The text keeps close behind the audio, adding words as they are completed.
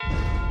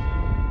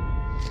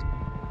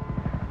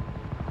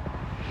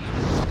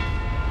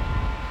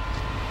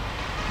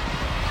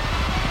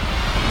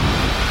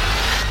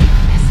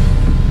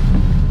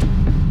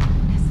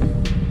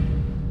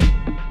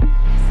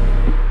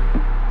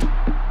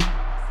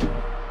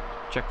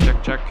Check,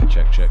 check, check.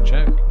 Check, check,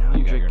 check. Now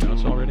You got your drinking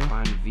notes already?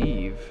 Bon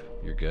Vive.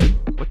 You're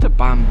good? What's a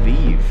Bon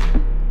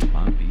Vive?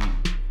 Bon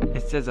Vive.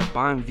 It says a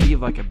Bon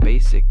Vive like a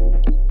basic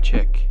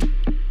chick.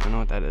 I don't know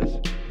what that is.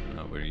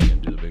 Oh, what are you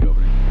going to do, the big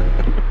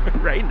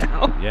opening? Right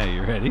now. Yeah,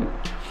 you ready?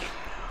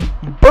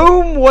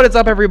 Boom! What is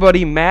up,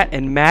 everybody? Matt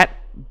and Matt,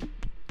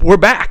 we're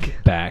back.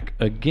 Back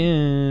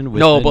again. With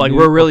No, the but like new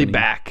we're really opening.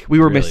 back. We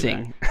were Really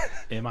missing. back.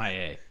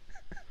 MIA.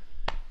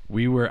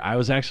 I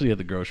was actually at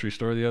the grocery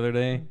store the other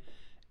day,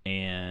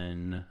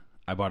 and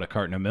I bought a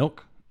carton of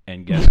milk,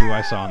 and guess who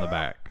I saw in the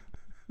back?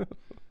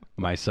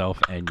 Myself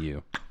and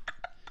you.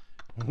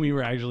 We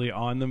were actually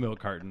on the milk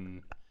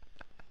carton.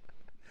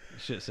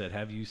 Shit said,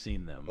 have you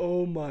seen them?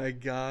 Oh my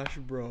gosh,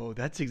 bro.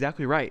 That's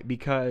exactly right,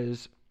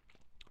 because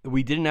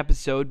we did an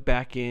episode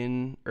back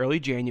in early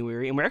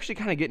January, and we're actually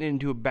kind of getting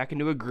back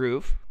into a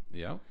groove.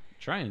 Yeah,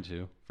 trying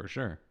to, for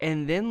sure.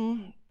 And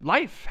then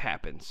life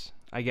happens,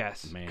 I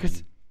guess. Man,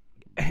 'Cause-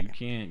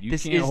 you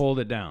This can't is- hold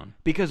it down.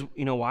 Because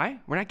you know why?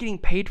 We're not getting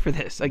paid for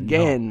this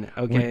again.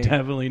 No, Okay. We're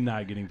definitely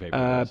not getting paid for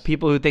this.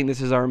 People who think this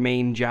is our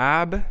main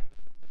job,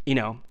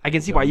 I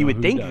can see Don't why you know would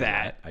who think does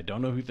that. I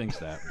don't know who thinks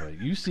that,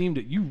 but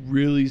you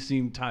really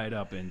seem tied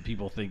up in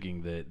people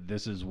thinking that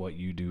this is what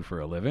you do for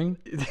a living.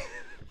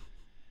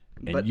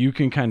 And But- you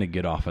can kind of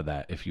get off of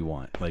that if you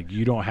want. Like,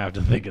 you don't have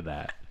to think of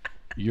that.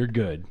 You're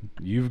good.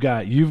 You've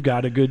got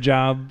a good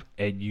job,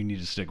 and you need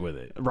to stick with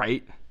it.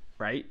 Right.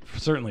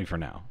 Certainly for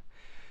now.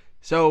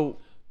 So,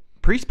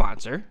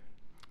 pre-sponsor,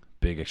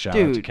 Big shout out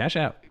to Dude. Cash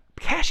App.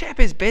 Cash App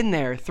has been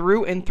there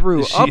through and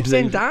through, ups and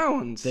they've-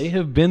 downs. They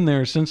have been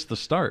there since the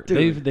start.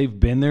 Dude. They've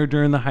been there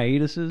during the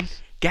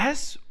hiatuses.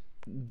 Guess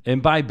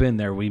And by been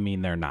there, we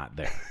mean they're not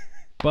there.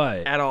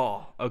 But at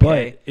all.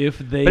 Okay. But if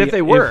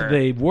they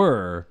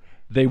were,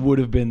 they would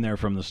have been there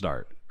from the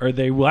start, or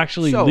they will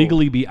actually So-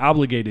 legally be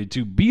obligated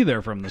to be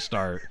there from the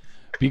start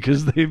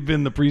because they've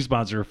been the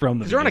pre-sponsor from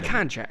the they're on a beginning.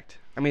 contract.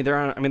 They're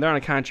on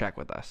a contract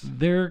with us.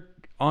 They're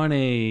on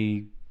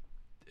a.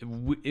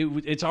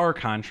 It's our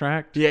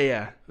contract.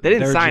 Yeah. They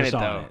didn't They're sign just it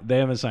on though. They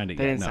haven't signed it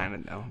They yet. didn't no. sign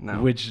it though.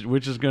 No.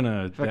 Which is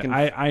gonna. Fucking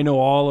I know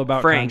all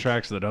about Frank.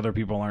 contracts that other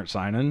people aren't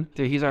signing.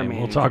 Dude, he's our and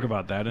manager. we'll talk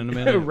about that in a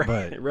minute.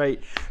 But right.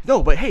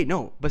 No,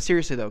 but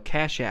seriously though,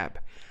 Cash App,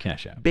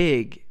 Cash App.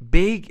 big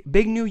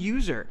new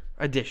user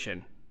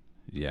addition.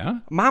 Yeah.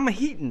 Mama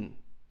Heaton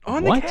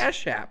on What? the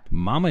Cash App.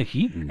 Mama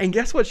Heaton. And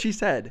guess what she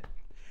said?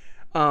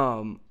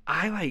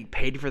 I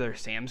paid for their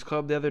Sam's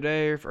Club the other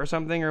day or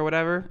something or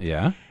whatever.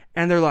 Yeah.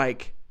 And they're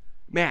like,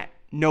 Matt,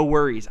 no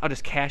worries. I'll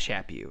just Cash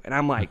App you. And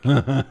I'm like,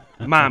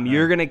 Mom,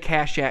 you're going to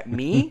Cash App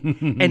me?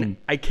 And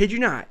I kid you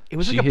not, it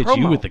was She like a hits promo.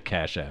 you with the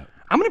Cash App.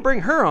 I'm going to bring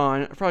her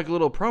on for like a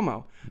little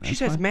promo. She That's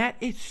says, fine. Matt,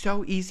 it's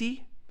so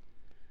easy.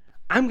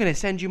 I'm going to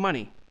send you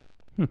money.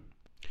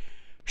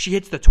 She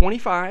hits the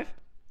 25.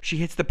 She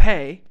hits the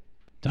pay.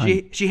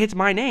 Done. She hits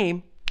my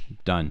name.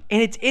 Done.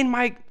 And it's in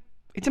my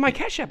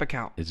Cash App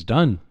account. It's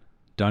done.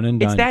 Done and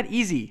done. It's that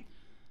easy.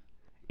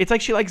 It's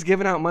like she likes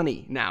giving out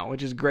money now,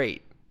 which is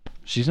great.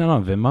 She's not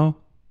on Venmo?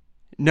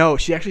 No,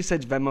 she actually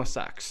says Venmo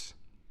sucks.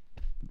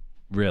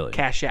 Really?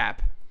 Cash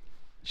App.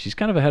 She's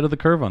kind of ahead of the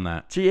curve on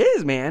that. She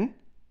is, man.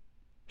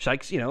 She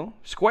likes,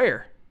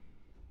 Square.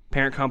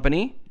 Parent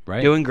company.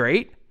 Right. Doing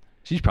great.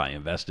 She's probably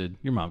invested.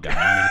 Your mom got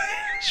money.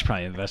 She's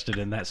probably invested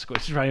in that.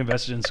 She's probably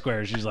invested in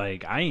Square. She's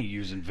like, I ain't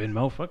using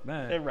Venmo. Fuck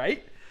that.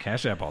 Right?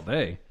 Cash App all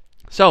day.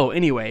 So,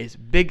 anyways,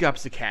 big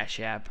ups to Cash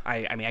App.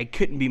 I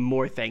couldn't be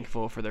more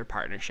thankful for their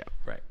partnership.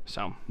 Right.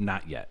 So,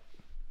 Not yet.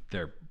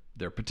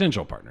 Their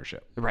potential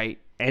partnership. right.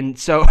 And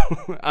so,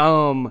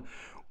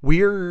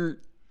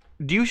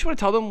 do you just want to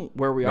tell them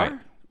where we Right.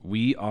 are?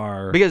 We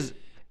are. Because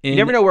you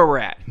never know where we're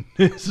at.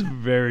 It's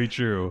very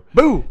true.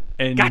 Boo!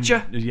 And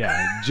Gotcha.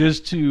 Yeah.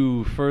 Just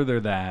to further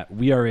that,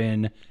 we are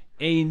in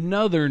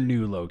another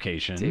new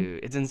location.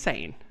 Dude, it's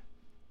insane.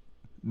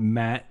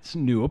 Matt's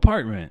new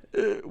apartment.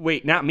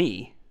 Wait, not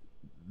me.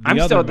 The I'm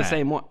other still at the Matt.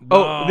 same one.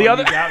 Oh, Oh, the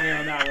other. You got me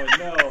on that one.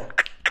 No,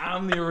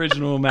 I'm the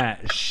original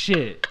Matt.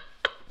 Shit.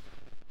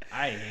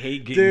 I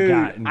hate getting Dude,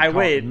 gotten. I caught.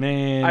 win.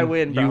 Man, I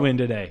win, bro. You win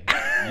today.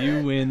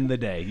 You win the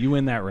day. You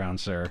win that round,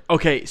 sir.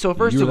 Okay, so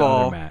first You're of the other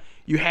all, Matt.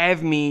 you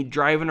have me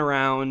driving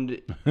around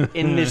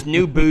in this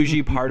new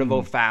bougie part of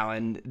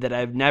O'Fallon that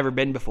I've never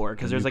been before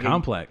because there's New like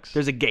complex.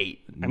 there's a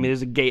gate.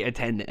 There's a gate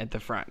attendant at the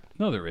front.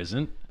 No, there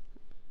isn't.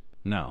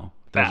 No,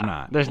 there's Nah,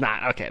 not. There's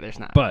not. Okay, there's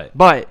not.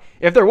 But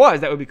if there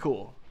was, that would be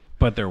cool.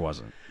 But there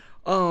wasn't.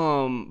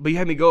 But you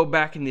had me go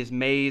back in this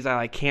maze.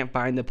 I can't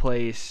find the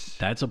place.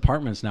 That's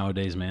apartments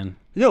nowadays, man.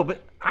 No,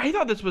 but I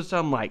thought this was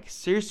some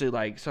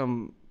seriously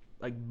some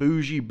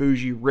bougie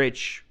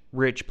rich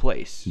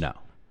place. No,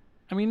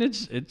 I mean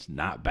it's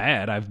not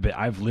bad.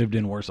 I've lived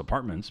in worse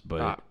apartments,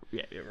 but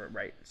Yeah, you're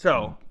right.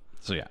 So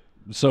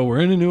so we're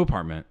in a new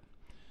apartment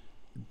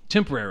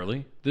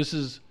temporarily. This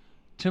is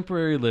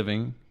temporary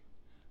living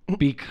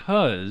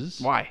because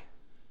why?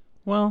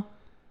 well,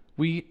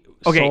 we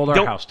Okay, sold our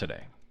don't- house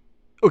today.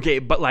 Okay,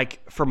 but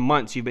for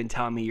months you've been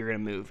telling me you're gonna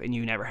move and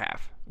you never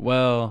have.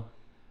 Well,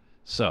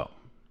 so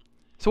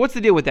So what's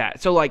the deal with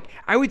that? So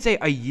I would say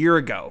a year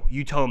ago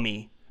you told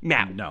me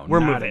Matt, No, we're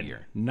not moving. a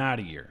year. Not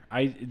a year.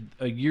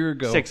 A year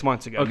ago. 6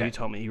 months ago, Okay. you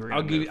told me you were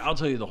going to move. I'll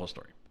tell you the whole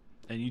story,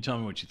 and you tell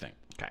me what you think.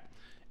 Okay.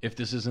 If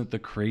this isn't the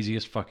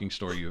craziest fucking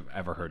story you've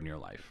ever heard in your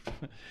life.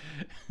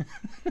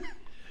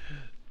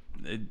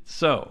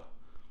 So,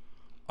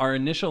 our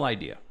initial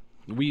idea,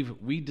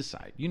 we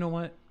decide, you know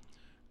what?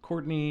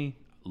 Courtney,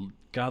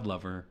 God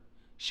love her,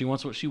 she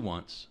wants what she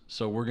wants,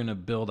 so we're going to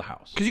build a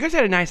house. Because you guys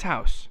had a nice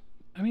house.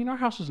 I mean, our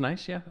house was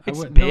nice, yeah. It's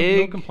No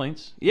big.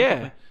 complaints.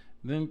 Yeah.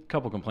 Then a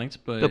couple complaints,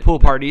 but... The pool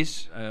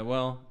parties.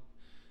 well,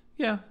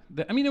 yeah.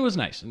 I mean, it was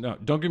nice. No,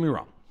 don't get me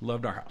wrong.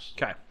 Loved our house.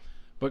 Okay.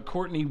 But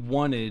Courtney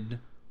wanted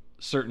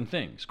certain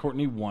things.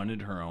 Courtney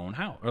wanted her own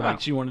house. Or like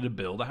she wanted to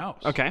build a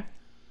house. Okay.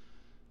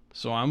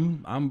 So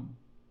I'm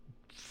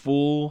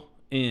full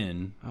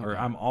in, or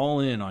I'm all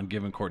in on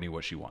giving Courtney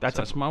what she wants.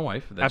 That's my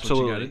wife. That's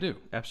Absolutely. what you got to do.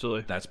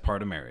 Absolutely. That's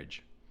part of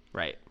marriage.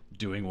 Right.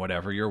 Doing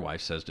whatever your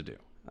wife says to do.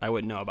 I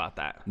wouldn't know about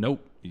that.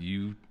 Nope,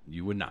 you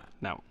would not.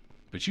 No.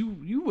 But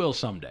you will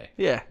someday.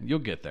 Yeah. You'll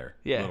get there,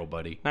 Yeah. little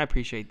buddy. I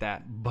appreciate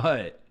that.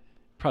 But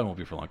probably won't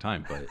be for a long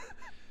time. But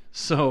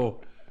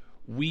so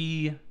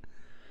we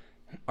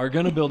are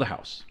going to build a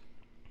house.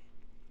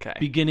 Okay.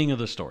 Beginning of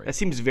the story. That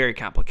seems very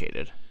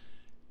complicated.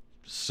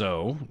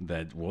 So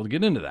that we'll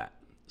get into that.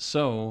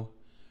 So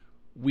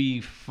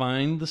we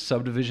find the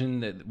subdivision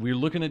that we're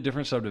looking at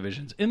different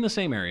subdivisions in the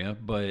same area,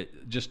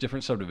 but just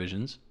different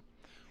subdivisions.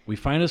 We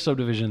find a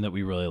subdivision that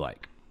we really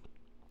like.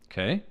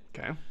 Okay.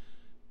 Okay.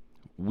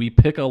 We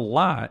pick a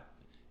lot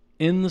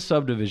in the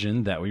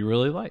subdivision that we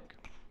really like.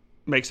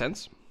 Makes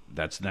sense.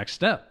 That's the next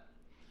step.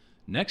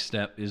 Next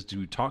step is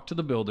to talk to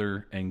the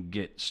builder and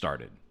get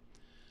started.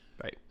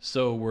 Right.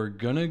 So we're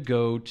going to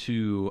go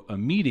to a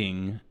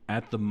meeting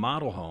at the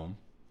model home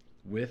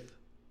with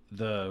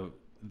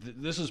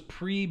this is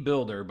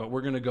pre-builder, but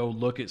we're going to go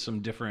look at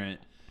some different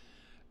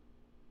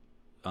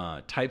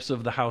types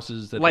of the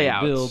houses that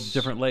Layouts. they build,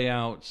 different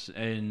layouts,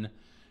 and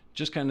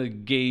just kind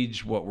of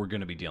gauge what we're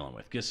going to be dealing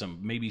with. Get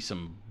maybe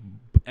some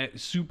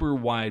super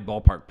wide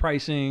ballpark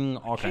pricing,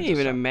 all kinds Can't of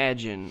even stuff.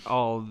 imagine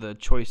all the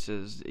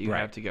choices that you Right.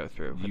 have to go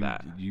through for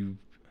that.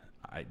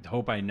 I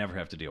hope I never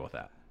have to deal with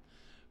that.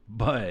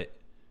 But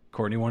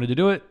Courtney wanted to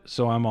do it,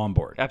 so I'm on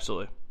board.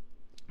 Absolutely.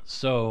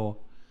 So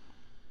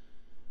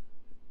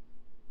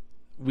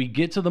we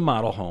get to the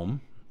model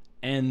home,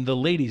 and the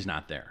lady's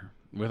not there.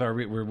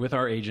 We're with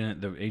our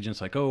agent. The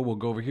agent's like, "Oh, we'll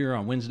go over here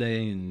on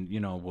Wednesday, and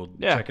we'll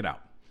check it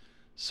out."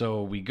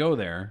 So we go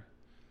there.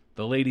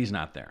 The lady's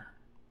not there.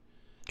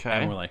 Okay.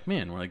 And we're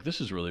like,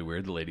 this is really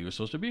weird. The lady was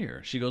supposed to be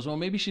here. She goes, well,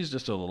 maybe she's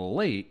just a little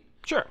late.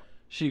 Sure.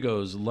 She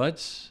goes,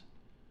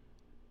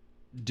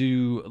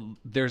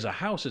 there's a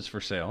house that's for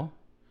sale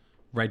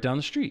right down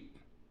the street.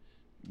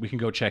 We can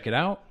go check it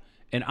out.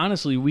 And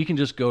honestly, we can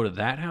just go to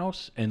that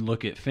house and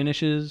look at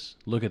finishes,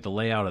 look at the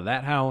layout of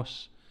that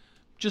house,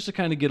 just to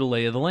kind of get a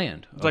lay of the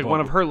land. It's like one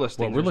of her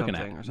listings What we're or looking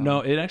something, or at. something.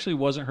 No, it actually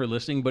wasn't her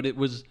listing, but it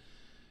was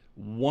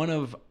one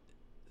of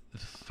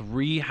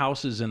 3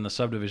 houses in the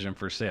subdivision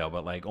for sale,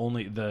 but like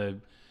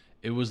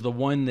it was the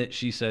one that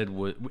she said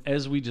was,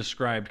 as we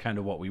described kind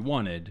of what we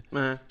wanted.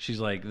 Uh-huh. She's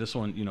like, this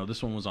one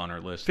was on our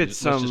list. Fits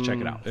Let's just some-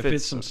 check it out. It fits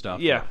fits some some- stuff.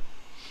 yeah.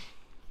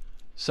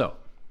 So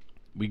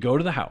we go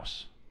to the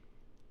house.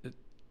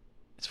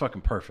 It's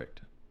fucking perfect.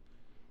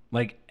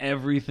 Like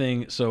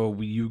everything. So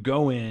you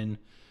go in,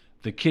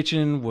 the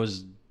kitchen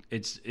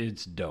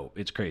it's dope.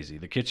 It's crazy.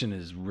 The kitchen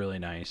is really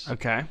nice.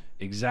 Okay.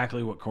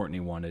 Exactly what Courtney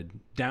wanted.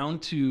 Down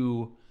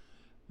to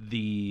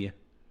the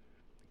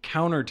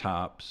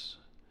countertops.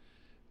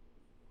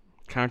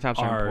 Countertops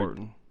are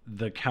important.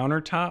 The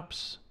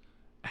countertops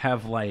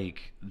have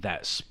like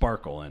that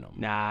sparkle in them.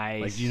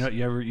 Nice. Like you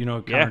Yeah.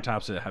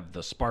 countertops that have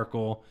the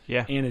sparkle.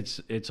 Yeah. And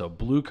it's a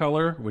blue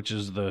color, which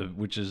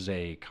is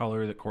a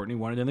color that Courtney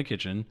wanted in the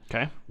kitchen.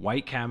 Okay.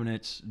 White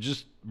cabinets,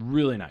 just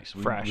really nice.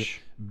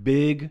 Fresh.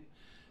 Big.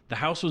 The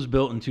house was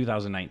built in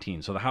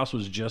 2019, so the house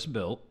was just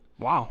built.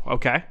 Wow.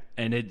 Okay.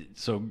 And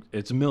it's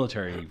a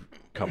military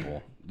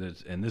couple.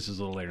 And this is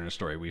a little later in the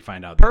story. We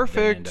find out Perfect.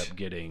 that they end up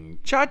getting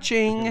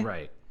Cha-ching.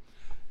 right.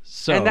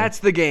 So And that's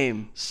the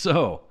game.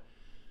 so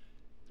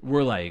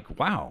we're like,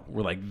 wow.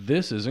 We're like,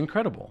 this is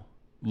incredible.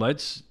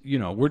 Let's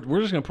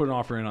we're just gonna put an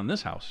offer in on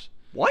this house.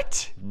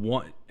 What?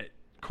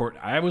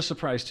 I was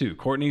surprised too.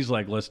 Courtney's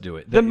like, let's do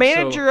it. The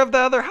manager of the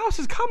other house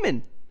is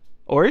coming.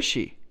 Or is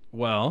she?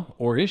 Well,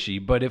 or is she?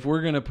 But if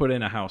we're gonna put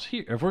in a house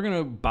here, if we're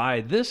gonna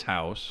buy this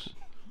house.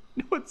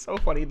 You know what's so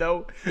funny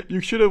though?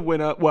 You should have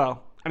went up.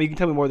 Well, I mean, you can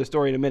tell me more of the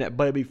story in a minute,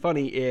 but it'd be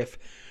funny if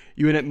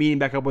you end up meeting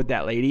back up with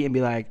that lady and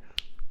be like,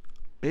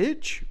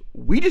 "Bitch,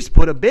 we just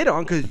put a bid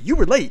on because you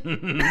were late."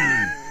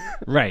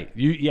 Right.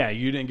 You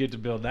didn't get to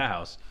build that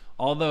house.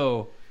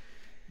 Although,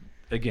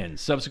 again,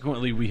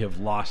 subsequently we have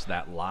lost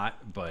that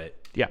lot, but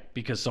Yeah.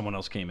 because someone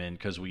else came in,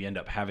 because we end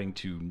up having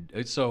to.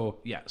 So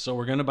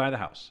we're gonna buy the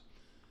house.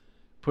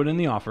 Put in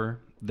the offer.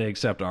 They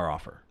accept our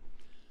offer.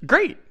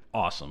 Great.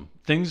 Awesome.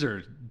 Things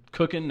are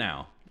cooking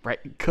now. Right.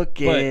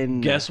 Cooking.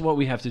 But guess what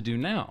we have to do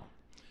now?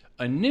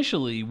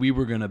 initially we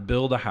were going to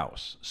build a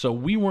house. So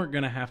we weren't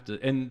going to have to,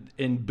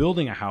 and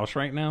building a house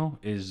right now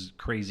is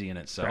crazy in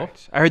itself.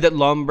 Correct. I heard that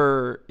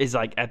lumber is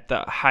like at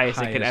the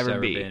highest it could ever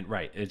be. been.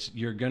 Right.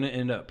 You're going to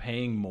end up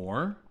paying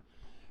more.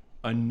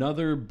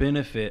 Another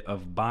benefit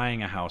of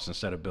buying a house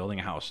instead of building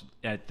a house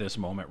at this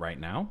moment right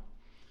now,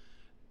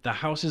 the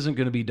house isn't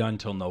going to be done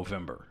till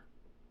November.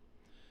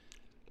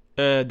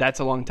 That's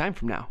a long time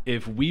from now.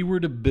 If we were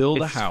to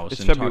build a house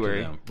it's and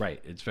February. talk to them,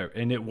 right? It's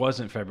February, and it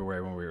wasn't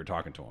February when we were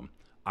talking to them.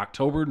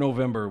 October,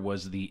 November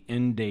was the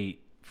end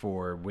date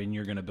for when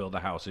you're going to build a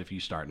house if you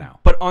start now.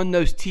 But on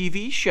those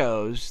TV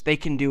shows, they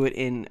can do it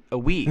in a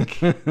week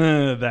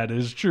That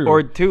is true.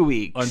 or 2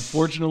 weeks.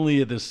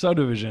 Unfortunately, at the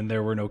subdivision,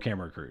 there were no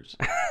camera crews,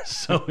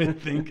 so I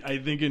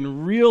think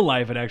in real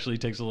life it actually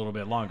takes a little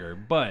bit longer.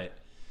 But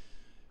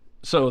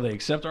so they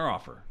accept our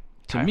offer.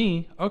 To Okay.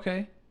 me,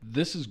 okay,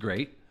 this is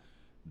great.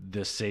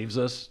 This saves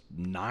us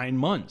 9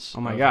 months.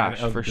 Oh my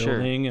gosh, of for sure.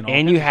 building and all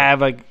And kinds you of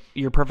have like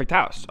your perfect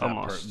house stuff.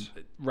 almost.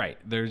 Right.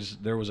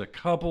 There was a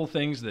couple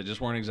things that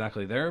just weren't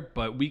exactly there,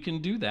 but we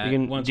can do that We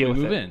can once deal we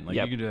with move it. in. Like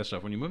Yep. you can do that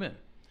stuff when you move in.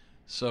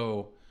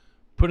 So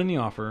put in the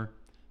offer.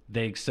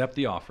 They accept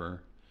the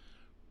offer.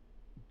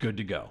 Good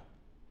to go.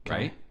 Okay.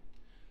 Right?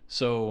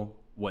 So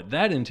what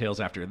that entails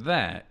after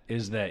that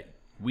is that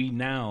we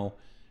now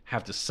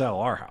have to sell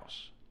our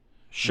house.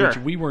 Sure. Which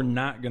we were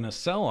not going to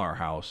sell our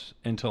house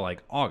until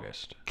like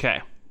August,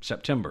 Okay.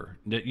 September.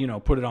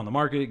 Put it on the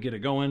market, get it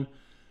going.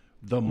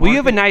 We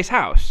have a nice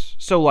house,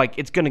 so like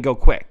it's gonna go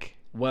quick.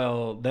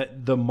 Well,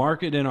 that the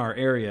market in our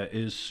area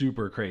is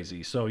super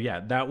crazy. So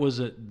yeah, that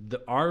was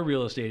our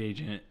real estate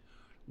agent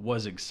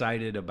was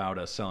excited about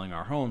us selling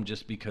our home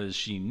just because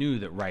she knew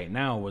that right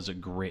now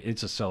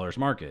it's a seller's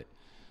market.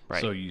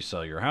 Right. So you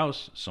sell your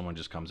house, someone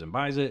just comes and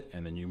buys it,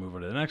 and then you move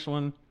on to the next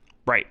one.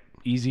 Right.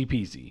 Easy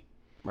peasy.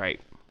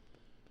 Right.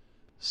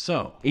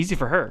 So Easy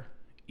for her.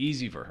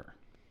 easy for her.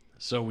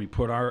 So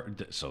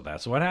so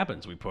that's what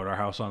happens. We put our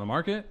house on the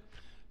market.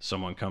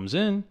 Someone comes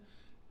in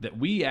that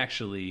we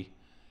actually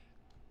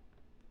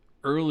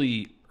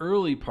early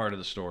part of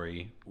the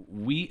story,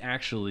 we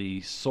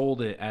actually sold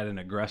it at an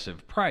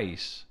aggressive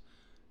price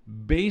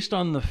based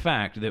on the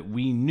fact that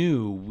we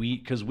knew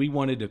because we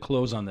wanted to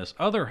close on this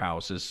other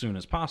house as soon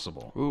as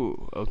possible.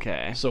 Ooh,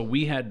 okay. So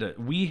we had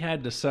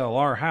to sell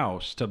our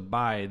house to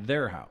buy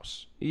their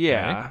house.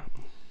 Yeah.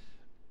 Okay?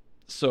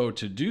 So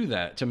to do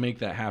that, to make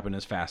that happen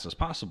as fast as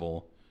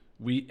possible,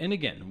 we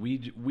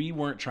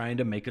weren't trying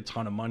to make a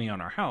ton of money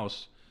on our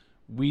house.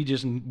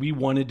 We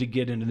wanted to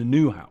get into the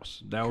new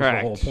house. That was Correct.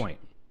 the whole point.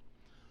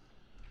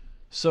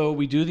 So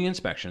we do the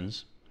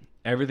inspections.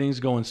 Everything's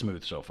going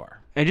smooth so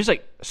far. And just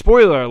like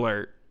spoiler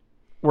alert,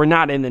 we're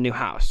not in the new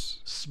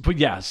house. But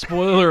yeah,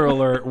 spoiler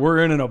alert,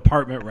 we're in an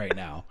apartment right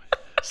now.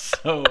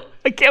 So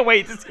I can't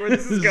wait to see where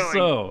this is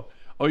going.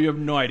 You have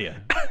no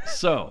idea.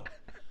 So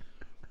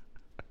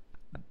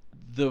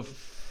the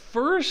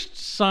first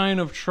sign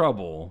of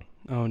trouble,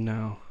 Oh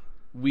no.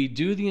 we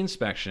do the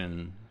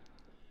inspection.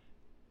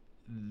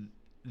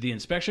 The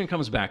inspection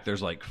comes back.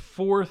 There's like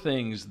 4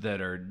 things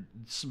that are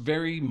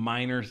very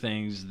minor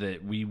things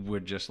that we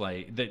would just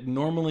like, that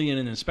normally in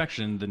an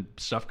inspection, the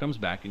stuff comes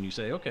back and you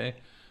say, okay,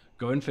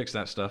 go ahead and fix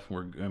that stuff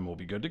and we'll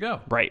be good to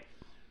go. Right.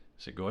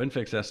 So go ahead and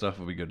fix that stuff.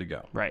 We'll be good to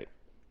go. Right.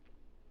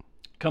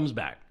 Comes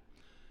back.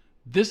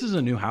 This is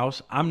a new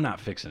house. I'm not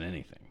fixing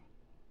anything.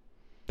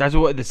 That's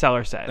what the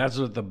seller said. That's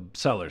what the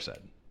seller said.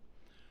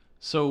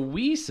 So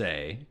we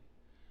say,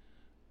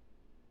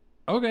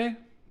 okay,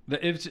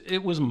 if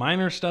it was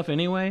minor stuff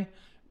anyway,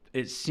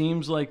 it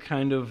seems like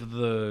kind of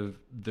the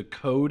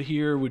code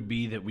here would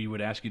be that we would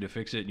ask you to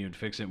fix it and you'd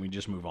fix it and we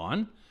just move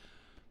on.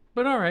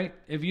 But all right,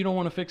 if you don't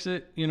want to fix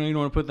it, you don't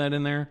want to put that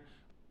in there,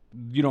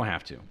 you don't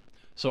have to.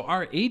 So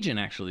our agent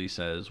actually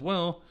says,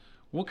 well,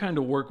 we'll kind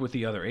of work with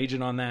the other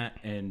agent on that,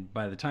 and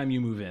by the time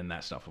you move in,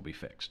 that stuff will be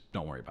fixed.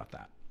 Don't worry about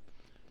that.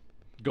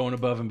 Going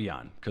above and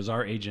beyond, because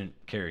our agent,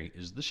 Carrie,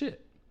 is the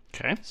shit.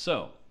 Okay.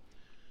 So,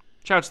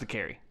 Shouts to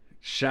Carrie.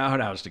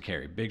 shout outs to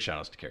Carrie. Big shout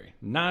outs to Carrie.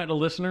 Not a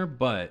listener,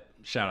 but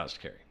shout outs to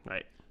Carrie.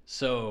 Right.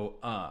 So,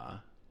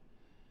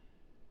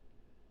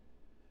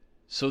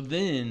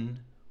 then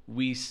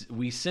we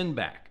send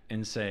back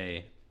and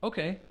say,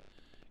 okay,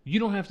 you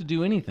don't have to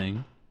do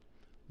anything.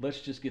 Let's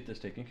just get this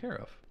taken care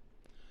of.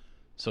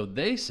 So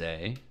they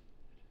say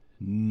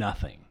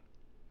nothing.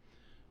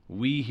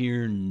 We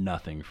hear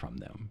nothing from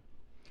them.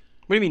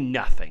 What do you mean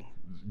nothing?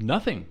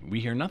 Nothing.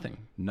 We hear nothing.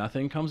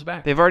 Nothing comes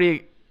back. They've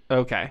already.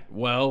 Okay.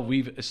 Well,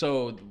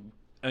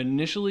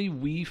 initially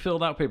we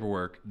filled out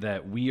paperwork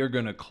that we are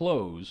going to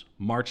close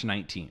March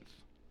 19th.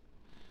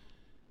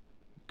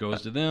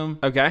 Goes to them.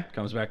 Okay.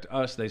 Comes back to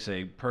us. They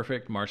say,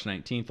 perfect, March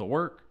 19th will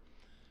work.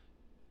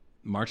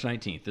 March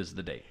 19th is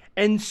the date.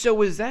 And so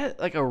was that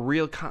like a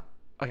real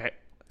okay.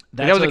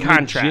 That's that was a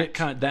legit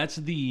contract. that's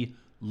the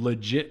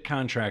legit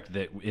contract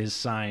that is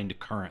signed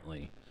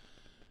currently.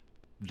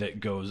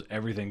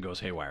 Everything goes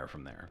haywire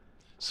from there.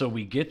 So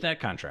we get that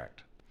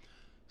contract.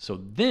 So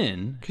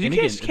then, Because you and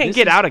guys again, can't this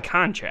get is- out of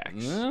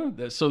contracts.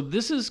 So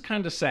this is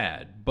kind of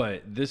sad,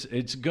 but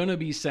it's gonna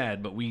be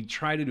sad. But we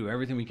try to do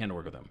everything we can to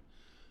work with them.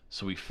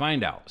 So we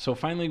find out. So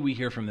finally, we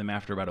hear from them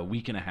after about a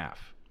week and a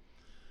half.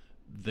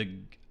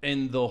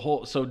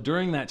 So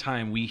during that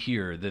time, we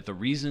hear that the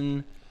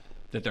reason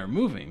that they're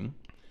moving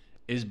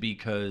is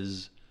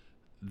because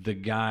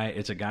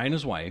it's a guy and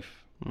his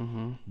wife.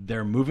 Mm-hmm.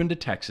 They're moving to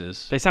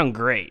Texas They sound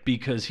great.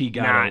 because he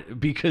got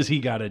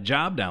a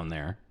job down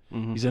there.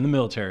 Mm-hmm. He's in the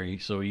military,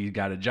 so he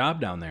got a job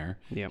down there.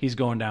 Yep. He's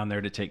going down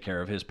there to take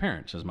care of his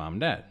parents, his mom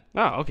and dad.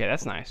 Oh, okay,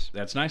 that's nice.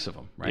 That's nice of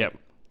him, right? Yep.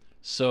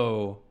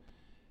 So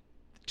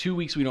 2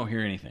 weeks we don't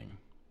hear anything.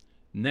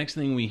 Next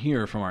thing we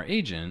hear from our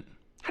agent,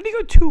 How do you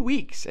go 2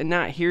 weeks and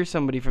not hear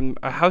somebody from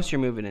a house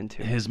you're moving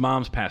into? his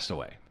mom's passed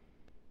away.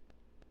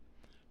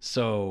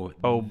 So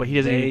But he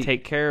doesn't even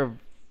take care of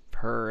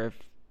her.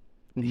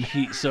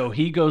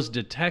 he goes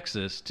to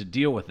Texas to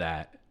deal with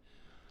that,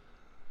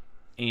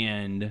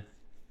 and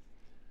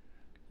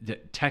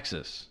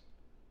Texas.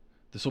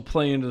 This will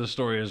play into the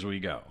story as we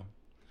go.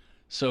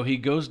 So he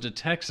goes to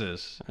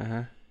Texas,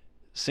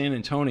 San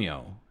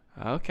Antonio,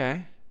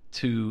 Okay.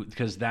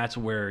 because that's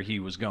where he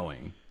was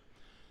going.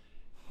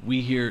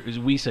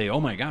 We say, oh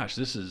my gosh,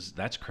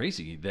 that's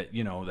crazy that,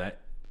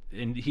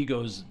 and he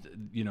goes,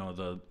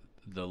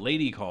 the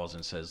lady calls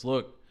and says,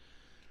 look,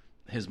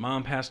 his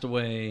mom passed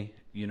away,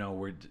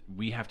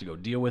 we have to go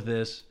deal with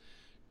this.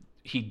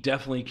 He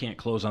definitely can't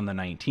close on the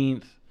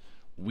 19th.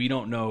 We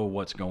don't know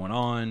what's going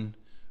on.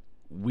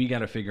 We got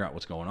to figure out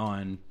what's going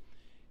on.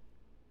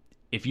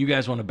 If you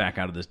guys want to back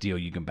out of this deal,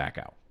 you can back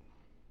out.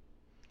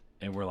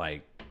 And we're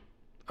like,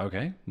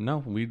 okay,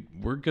 no,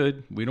 we're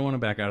good. We don't want to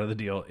back out of the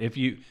deal. If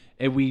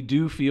we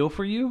do feel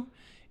for you,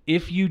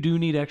 if you do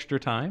need extra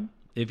time,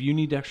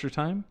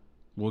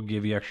 we'll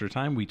give you extra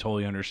time. We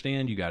totally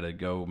understand. You got to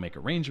go make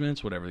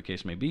arrangements, whatever the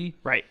case may be.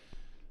 Right.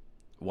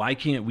 We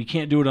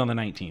can't do it on the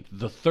 19th.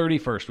 The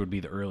 31st would be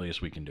the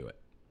earliest we can do it.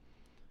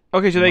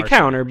 Okay, so they March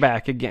counter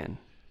back again.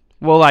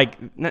 Well,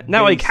 not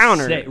like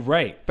counter,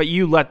 right. but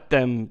you let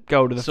them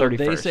go to the 31st.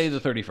 So they say the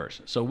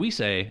 31st. So we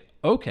say,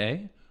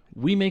 okay,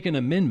 we make an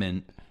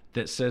amendment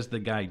that says the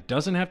guy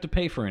doesn't have to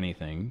pay for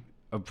anything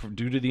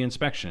due to the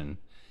inspection,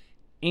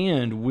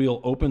 and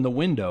we'll open the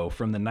window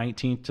from the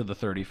 19th to the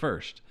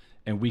 31st,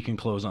 and we can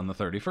close on the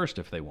 31st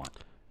if they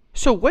want.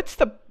 So what's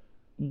the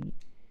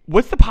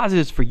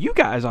positives for you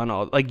guys on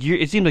all? Like,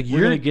 it seems like We're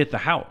going to get the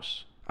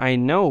house. I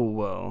know.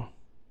 Well,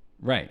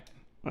 right.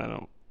 I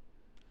don't.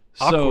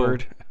 So,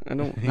 awkward. I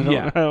don't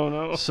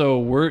know. So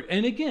we're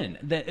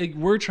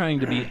trying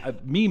to be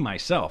me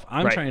myself.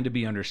 I'm Right. trying to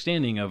be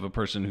understanding of a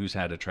person who's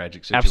had a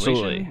tragic situation.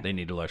 Absolutely. They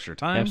need a little extra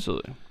time.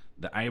 Absolutely.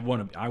 I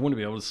want to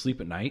be able to sleep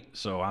at night,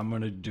 so I'm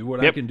going to do what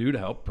I can do to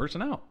help a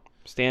person out.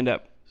 Stand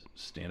up.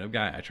 Stand-up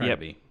guy. I try to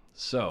be.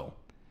 So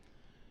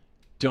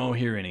don't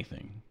hear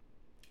anything.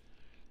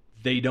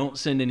 They don't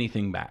send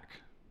anything back.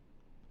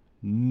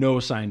 No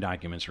signed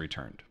documents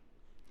returned.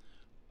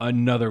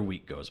 Another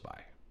week goes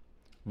by.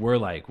 We're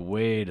like,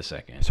 wait a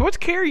second. So what's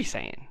Carrie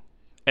saying?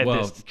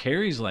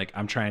 Carrie's like,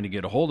 I'm trying to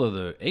get a hold of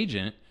the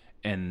agent,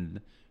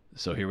 and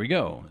so here we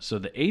go. So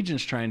the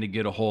agent's trying to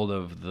get a hold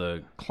of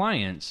the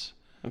clients,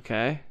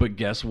 Okay. but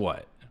guess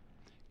what?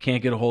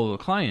 Can't get a hold of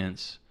the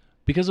clients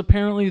because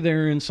apparently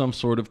they're in some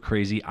sort of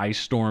crazy ice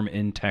storm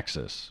in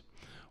Texas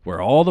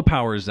where all the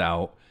power's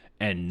out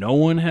and no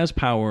one has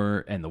power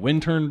and the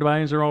wind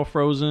turbines are all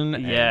frozen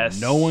Yes.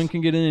 and no one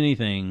can get in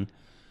anything.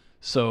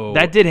 So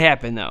That did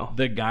happen though.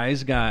 the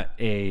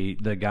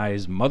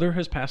guy's mother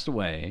has passed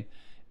away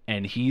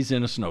and he's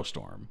in a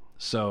snowstorm.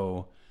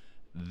 So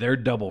they're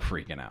double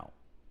freaking out.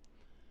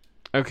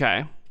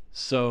 Okay.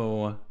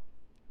 So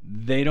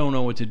they don't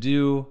know what to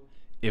do.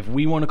 If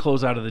we want to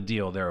close out of the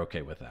deal, they're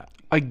okay with that.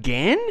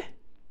 Again?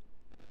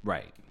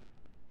 Right.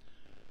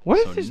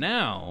 What So if this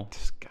now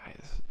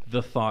guy's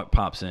the thought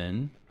pops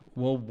in,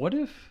 well, what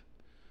if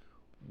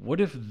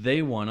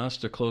they want us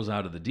to close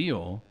out of the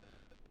deal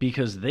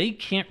because they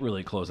can't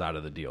really close out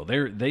of the deal.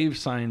 They've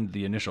signed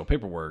the initial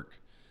paperwork,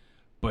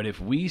 but if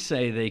we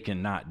say they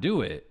cannot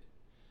do it,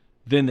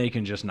 then they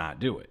can just not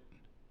do it.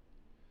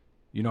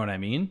 You know what I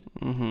mean?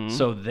 Mm-hmm.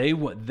 So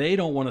they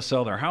don't want to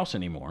sell their house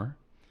anymore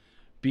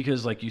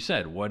because, like you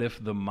said, what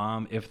if the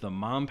mom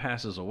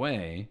passes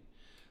away?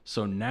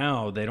 So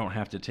now they don't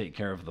have to take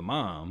care of the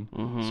mom.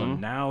 Mm-hmm. So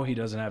now he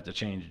doesn't have to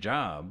change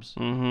jobs.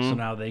 Mm-hmm. So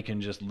now they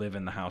can just live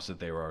in the house that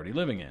they were already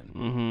living in.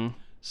 Mm-hmm.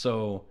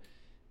 So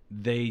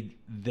they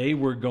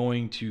were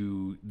going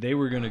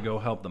to go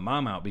help the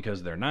mom out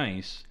because they're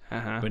nice,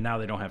 but now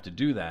they don't have to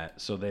do that,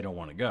 so they don't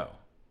want to go.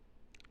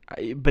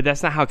 But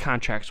that's not how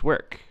contracts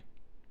work.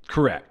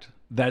 Correct.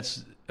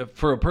 That's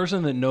for a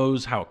person that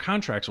knows how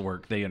contracts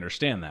work, they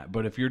understand that.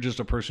 But if you're just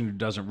a person who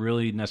doesn't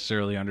really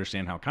necessarily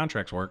understand how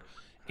contracts work,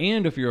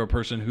 and if you're a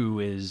person who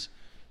is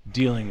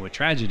dealing with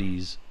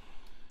tragedies,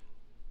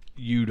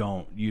 you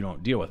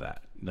don't deal with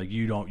that. Like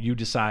you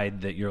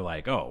decide that you're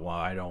like, oh,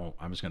 well,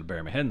 I'm just going to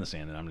bury my head in the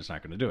sand and I'm just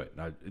not going to do it.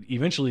 Now,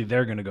 eventually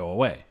they're going to go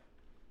away.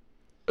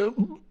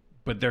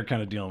 But they're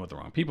kind of dealing with the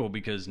wrong people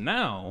because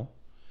now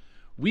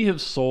We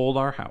have sold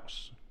our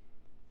house.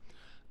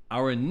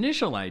 Our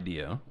initial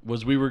idea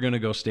was we were going to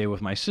go stay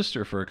with my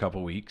sister for a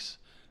couple weeks.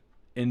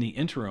 In the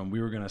interim,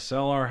 we were going to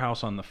sell our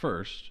house on the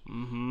 1st.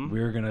 Mm-hmm. We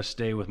were going to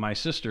stay with my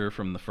sister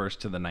from the 1st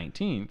to the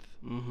 19th.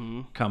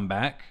 Mm-hmm. Come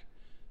back,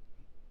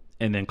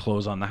 and then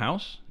close on the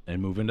house and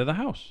move into the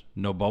house.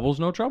 No bubbles,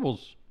 no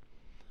troubles.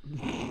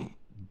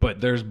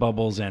 But there's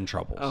bubbles and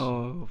troubles.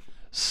 Oh.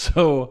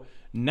 So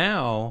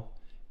now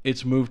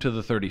it's moved to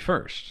the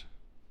 31st.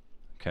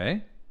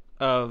 Okay?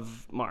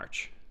 Of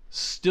March.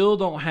 Still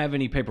don't have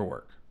any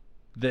paperwork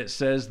that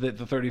says that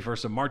the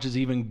 31st of March is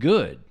even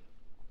good.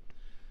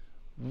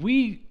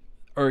 We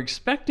are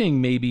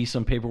expecting maybe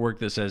some paperwork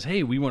that says,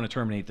 hey, we want to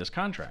terminate this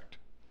contract.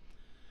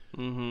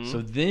 Mm-hmm.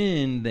 So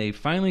then they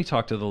finally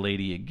talk to the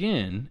lady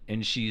again,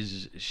 and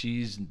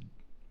she's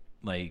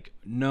like,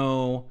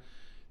 no,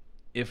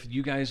 if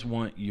you guys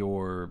want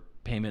your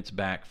payments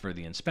back for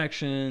the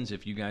inspections,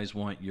 if you guys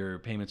want your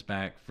payments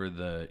back for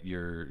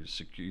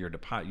your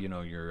deposit,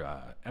 your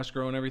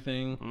escrow and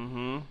everything,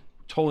 Mm-hmm.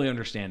 totally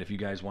understand if you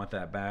guys want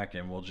that back,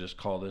 and we'll just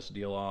call this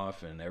deal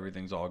off and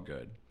everything's all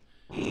good.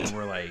 And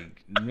we're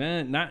like,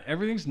 man, not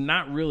everything's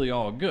not really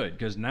all good,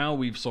 because now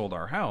we've sold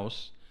our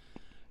house.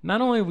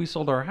 Not only have we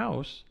sold our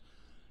house,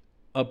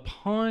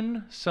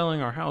 upon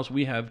selling our house,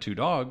 we have 2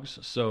 dogs,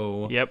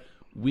 so Yep.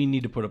 we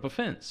need to put up a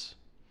fence.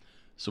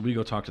 So we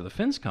go talk to the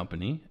fence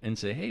company and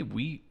say, hey,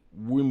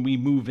 when we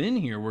move in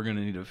here, we're going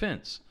to need a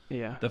fence.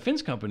 Yeah. The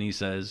fence company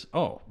says,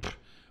 oh,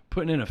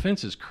 putting in a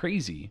fence is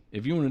crazy.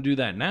 If you want to do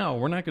that now,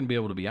 we're not going to be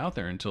able to be out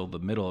there until the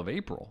middle of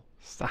April.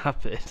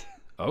 Stop it.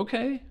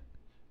 Okay.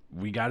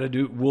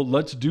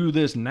 Let's do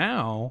this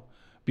now,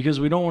 because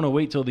we don't want to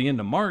wait till the end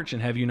of March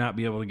and have you not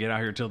be able to get out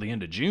here till the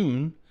end of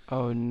June.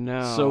 Oh,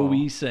 no. So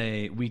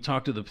we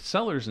talk to the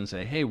sellers and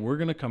say, hey, we're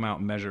going to come out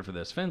and measure for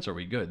this fence. Are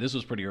we good? This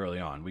was pretty early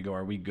on. We go,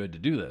 are we good to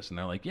do this? And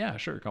they're like, yeah,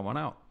 sure, come on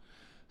out.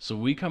 So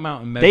we come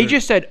out and measure. They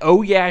just said,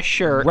 oh, yeah,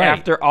 sure, Right.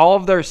 after all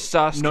of their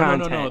sus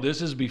content. No.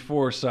 This is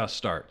before sus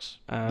starts.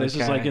 This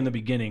is Okay. like in the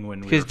beginning when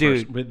we 'Cause, were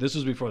first. dude, This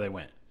was before they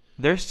went.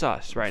 They're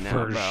sus right now,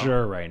 For bro.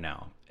 sure right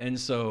now. And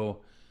so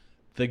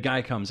the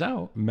guy comes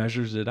out,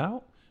 measures it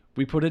out.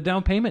 We put a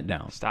down payment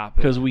down. Stop it.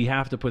 Because we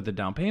have to put the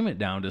down payment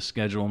down to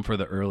schedule them for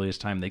the earliest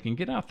time they can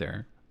get out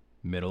there,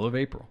 middle of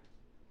April.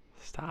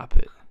 Stop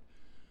it.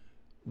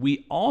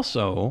 We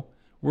also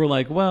were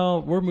like,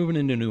 well, we're moving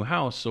into a new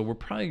house, so we're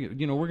probably,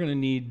 we're going to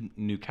need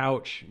new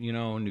couch,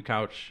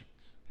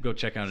 go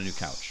check out a new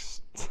couch.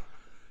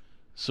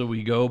 So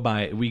we go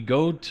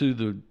to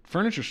the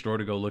furniture store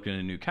to go look at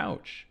a new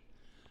couch.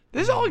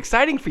 This is all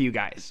exciting for you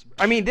guys.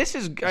 I mean, this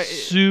is...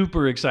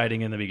 Super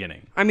exciting in the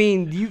beginning. I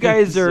mean, you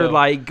guys are So-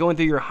 like going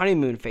through your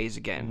honeymoon phase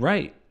again.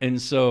 Right.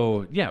 And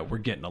so, yeah, we're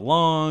getting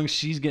along.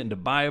 She's getting to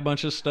buy a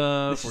bunch of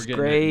stuff. This is We're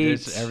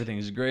great.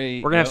 Everything's great.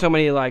 We're going to have so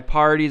many like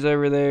parties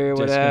over there, It's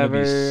whatever.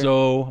 going to be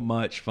so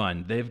much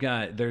fun.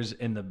 There's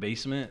in the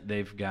basement,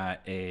 they've got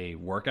a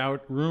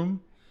workout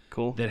room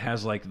Cool. that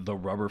has like the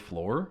rubber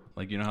floor.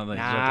 Like, you know how they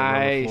have the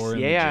Nice. rubber floor in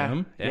Yeah. the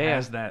gym? It Yeah.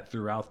 has that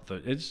throughout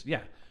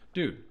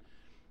dude.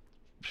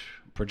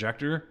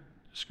 Projector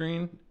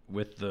screen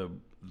with the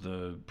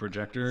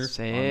projector on the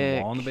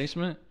Sick. wall in the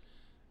basement.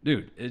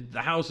 Dude,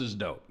 the house is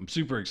dope. I'm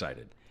super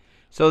excited.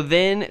 So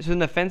then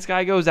the fence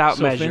guy goes out,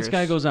 So measures. fence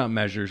guy goes out,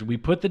 measures. We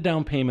put the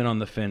down payment on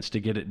the fence to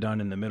get it done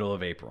in the middle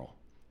of April,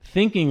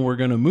 thinking we're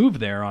going to move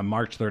there on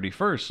March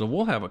 31st. So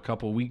we'll have a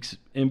couple weeks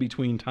in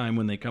between time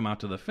when they come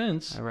out to the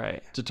fence All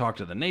right. to talk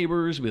to the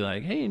neighbors. Be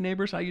like, hey,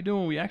 neighbors, how you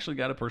doing? We actually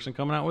got a person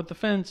coming out with the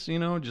fence.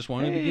 Just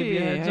wanted to give you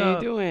a heads how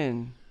up. you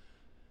doing?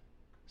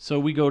 So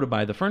we go to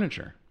buy the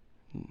furniture,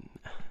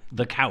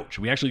 the couch.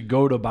 We actually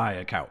go to buy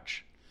a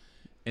couch.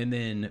 And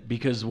then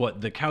because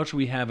the couch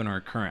we have in our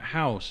current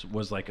house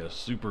was like a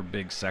super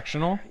big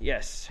sectional,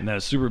 Yes. and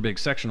that super big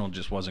sectional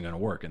just wasn't going to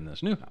work in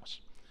this new house.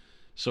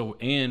 So,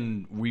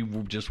 and we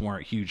just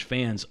weren't huge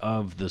fans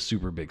of the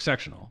super big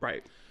sectional.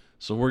 Right.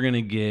 So we're going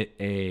to get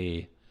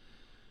a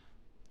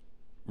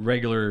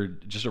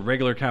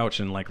regular couch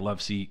and like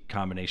love seat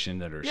combination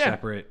that are Yeah.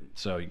 separate.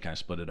 So you kind of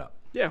split it up.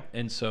 Yeah.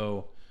 And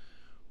so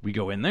we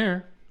go in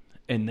there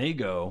and they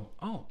go,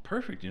 oh,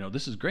 perfect.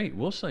 This is great.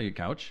 We'll sell you a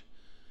couch.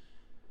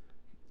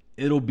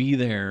 It'll be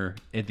there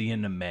at the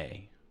end of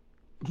May.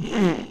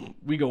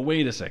 We go,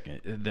 wait a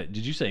second. Did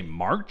you say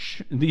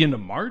March? The end of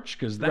March?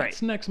 Because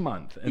that's Right. next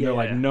month. And they're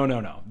like, Yeah.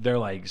 no. They're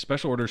like,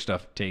 special order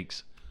stuff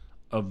takes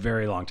a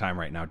very long time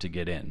right now to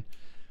get in.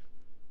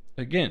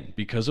 Again,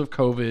 because of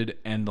COVID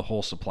and the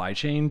whole supply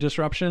chain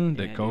disruption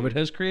that COVID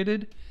has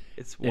created,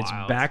 It's wild. it's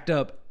backed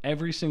up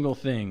every single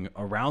thing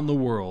around the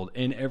world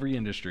in every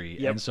industry.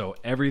 Yep. And so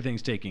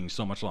everything's taking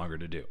so much longer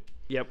to do.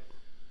 Yep.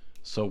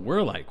 So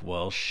we're like,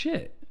 well,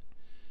 shit.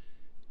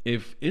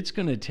 If it's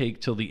going to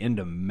take till the end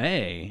of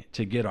May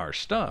to get our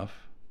stuff,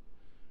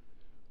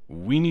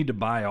 we need to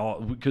buy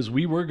all, because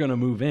we were going to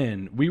move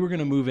in. We were going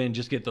to move in,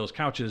 just get those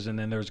couches, and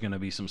then there's going to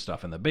be some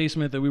stuff in the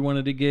basement that we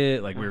wanted to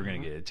get. Like we were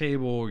going to get a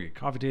table, get a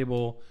coffee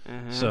table,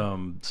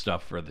 some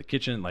stuff for the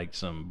kitchen, like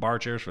some bar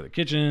chairs for the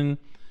kitchen.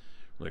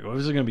 We're like, well, if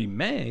this is going to be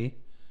May,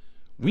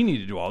 we need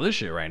to do all this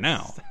shit right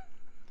now.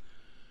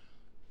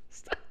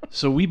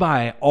 So we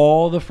buy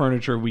all the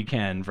furniture we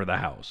can for the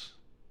house.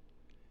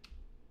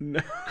 No.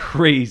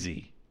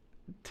 Crazy.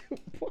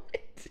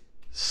 What?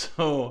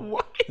 So,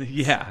 What?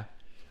 yeah.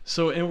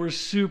 So, and we're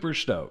super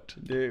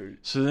stoked. Dude.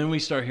 So then we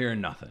start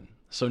hearing nothing.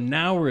 So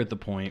now we're at the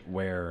point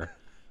where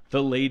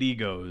the lady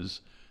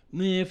goes,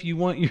 if you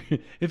want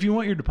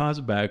your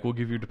deposit back, we'll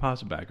give your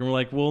deposit back. And we're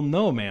like, well,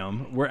 no,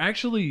 ma'am. We're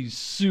actually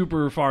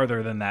super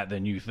farther than that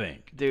than you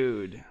think.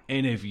 Dude.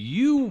 And if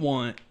you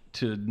want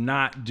to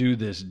not do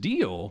this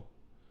deal,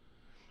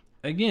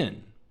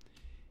 again,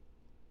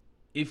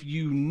 if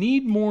you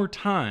need more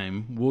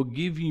time, we'll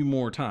give you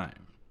more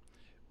time.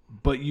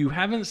 But you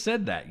haven't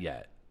said that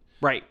yet.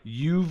 Right.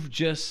 You've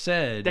just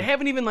said... They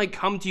haven't even, like,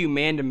 come to you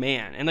man to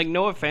man. And, like,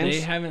 no offense. They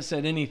haven't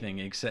said anything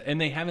except...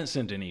 And they haven't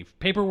sent any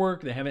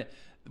paperwork. They haven't...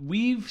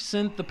 We've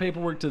sent the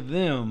paperwork to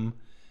them,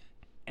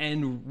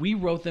 and we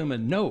wrote them a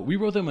note. We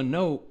wrote them a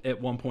note at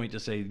one point to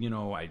say, I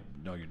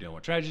know you're dealing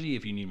with tragedy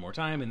if you need more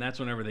time, and that's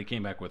whenever they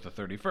came back with the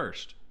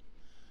 31st.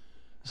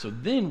 So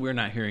then we're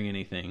not hearing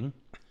anything,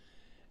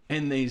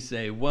 and they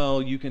say,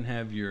 well, you can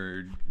have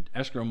your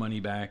escrow money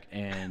back,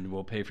 and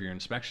we'll pay for your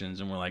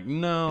inspections. And we're like,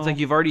 no. It's like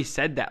you've already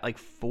said that, like,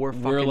 4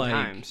 fucking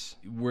times.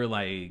 We're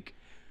like...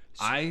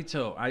 I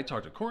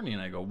talked to Courtney,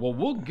 and I go, well,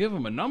 we'll give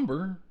them a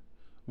number.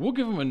 We'll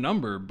give them a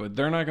number, but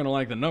they're not going to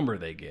like the number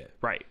they get.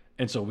 Right.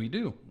 And so we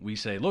do. We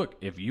say, look,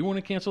 if you want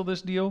to cancel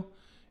this deal,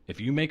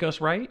 if you make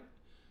us right,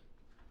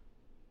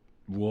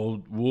 we'll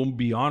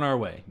be on our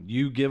way.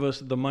 You give us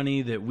the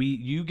money that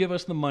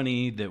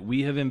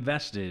we have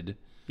invested.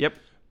 Yep.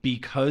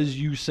 Because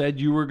you said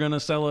you were going to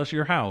sell us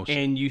your house.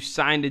 And you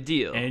signed a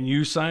deal. And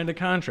you signed a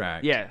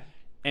contract. Yeah.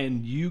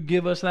 And you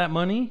give us that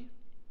money,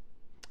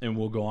 and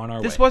we'll go on our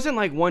way. This wasn't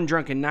like one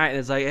drunken night and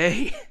it's like,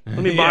 hey, let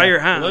me buy your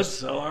house. Let's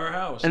sell our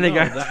house. And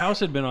the house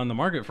had been on the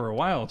market for a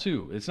while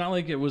too. It's not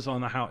like it was on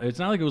the house. It's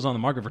not like it was on the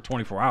market for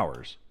 24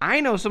 hours.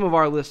 I know some of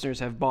our listeners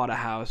have bought a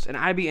house, and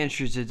I'd be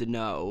interested to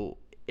know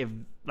if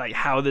like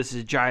how this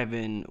is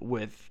jiving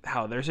with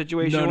how their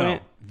situation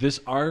went.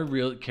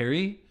 No.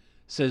 Carrie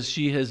says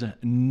she has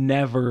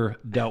never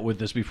dealt with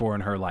this before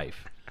in her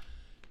life.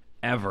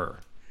 Ever.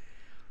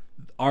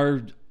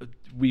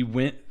 We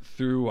went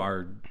through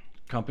our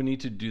company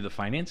to do the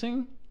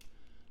financing,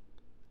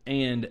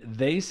 and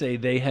they say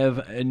they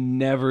have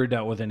never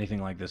dealt with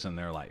anything like this in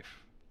their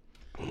life.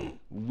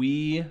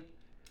 We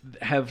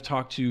have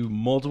talked to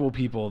multiple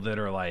people that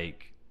are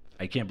like,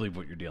 I can't believe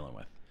what you're dealing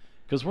with,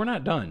 because we're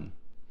not done.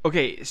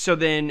 Okay, so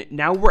then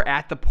now we're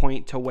at the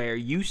point to where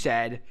you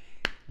said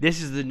this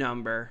is the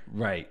number,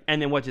 right?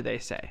 And then what did they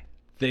say?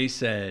 They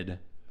said,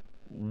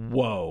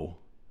 whoa,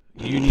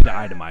 you need to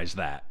itemize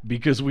that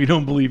because we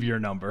don't believe your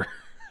number.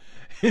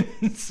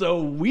 And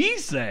so we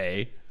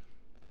say,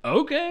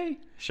 okay,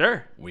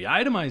 sure. We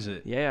itemize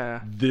it. Yeah.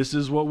 This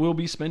is what we'll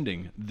be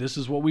spending. This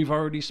is what we've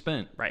already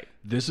spent. Right.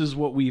 This is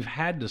what we've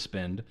had to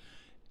spend.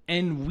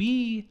 And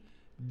we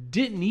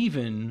didn't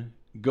even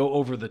go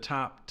over the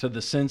top to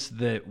the sense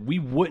that we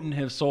wouldn't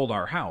have sold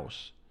our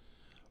house,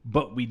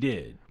 but we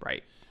did.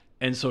 Right.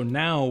 And so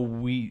now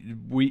we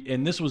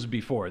and this was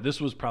before. This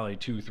was probably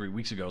 2-3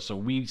 weeks ago. So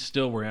we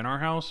still were in our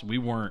house. We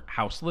weren't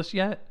houseless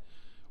yet.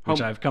 Which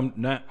I've come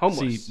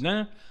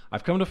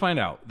I've come to find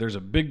out there's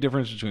a big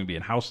difference between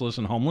being houseless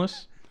and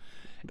homeless.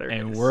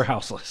 We're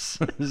houseless.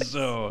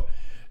 So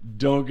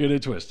don't get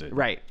it twisted.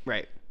 Right.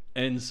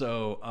 And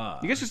so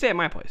you guys could stay at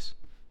my place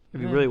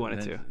if you really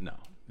wanted to. No.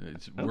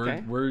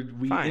 Okay.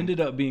 We Fine. ended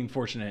up being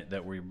fortunate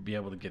that we'd be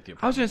able to get the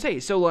apartment. I was gonna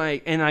say, so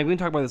like, and I'm gonna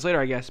talk about this later,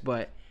 I guess,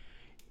 but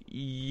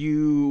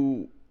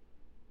you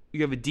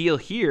have a deal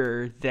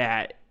here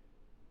that,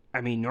 I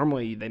mean,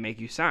 normally they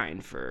make you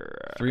sign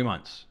for 3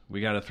 months.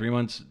 We got a 3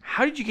 months.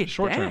 How did you get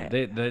short that?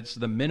 term? That's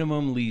the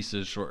minimum lease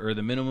is short, or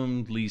the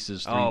minimum lease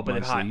is 3 months. Oh,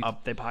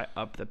 but they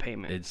up the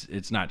payment.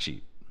 It's not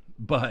cheap,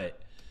 but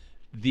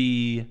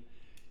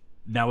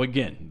now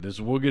again,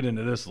 we'll get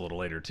into this a little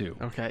later too.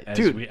 Okay,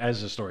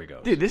 as the story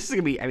goes. Dude, this is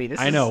gonna be. I mean,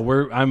 this is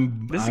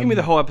gonna be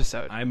the whole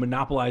episode. I'm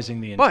monopolizing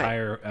the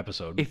entire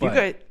episode.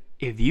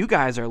 If you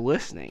guys are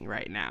listening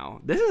right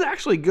now, this is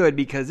actually good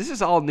because this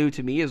is all new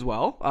to me as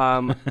well.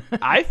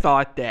 I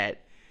thought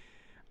that,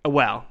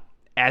 well,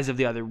 as of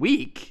the other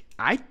week,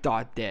 I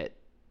thought that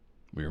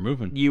we were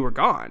moving. You were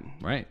gone.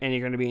 Right. And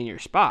you're going to be in your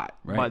spot.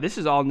 Right. But this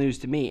is all news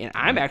to me, and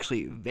I'm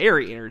actually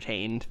very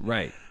entertained.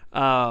 Right.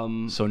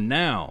 So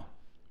now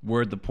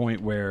we're at the point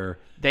where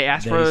they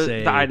ask for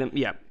the item.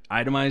 Yeah.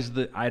 Itemize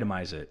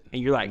it.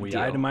 And you're like, we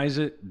deal. Itemize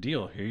it.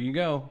 Deal. Here you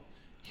go.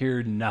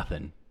 Here,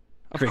 nothing.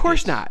 Of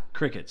course not.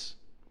 Crickets.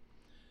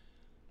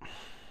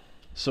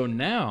 So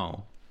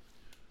now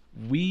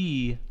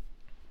we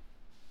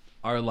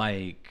are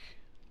like,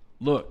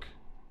 look,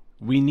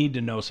 we need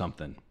to know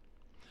something.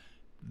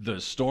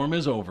 The storm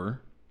is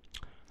over.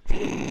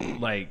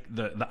 Like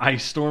the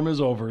ice storm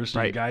is over,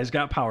 so you guys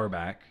got power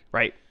back.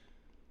 Right.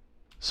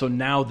 So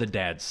now the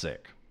dad's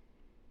sick.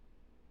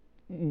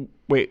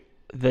 Wait,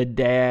 the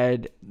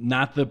dad,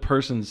 not the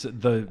person's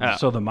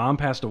so the mom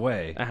passed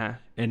away,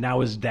 and now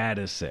his dad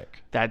is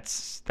sick.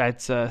 That's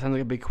sounds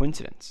like a big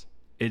coincidence.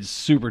 It's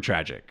super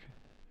tragic.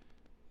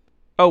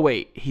 Oh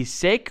wait, he's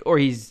sick or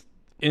he's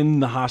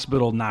in the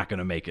hospital, not going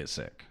to make it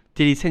sick.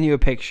 did he send you a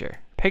picture?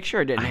 Picture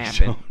or it didn't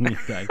happen?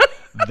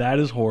 That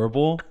is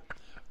horrible.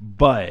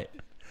 But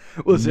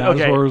Listen, not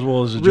okay, as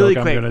horrible as a really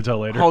joke quick, I'm going to tell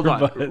later. Hold on,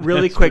 but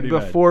really that's quick pretty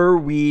bad. before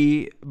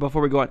we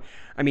go on.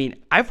 I mean,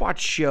 I've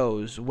watched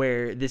shows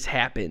where this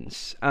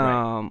happens.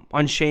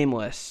 On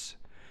Shameless,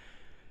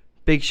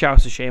 big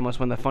shouts to Shameless,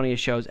 one of the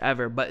funniest shows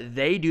ever. But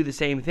they do the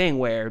same thing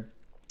where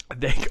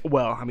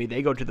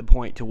they go to the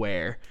point to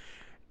where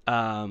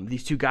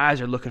these two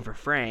guys are looking for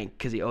Frank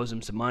because he owes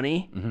them some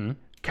money. Mm-hmm.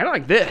 Kind of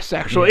like this,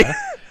 actually.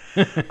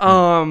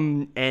 Yeah.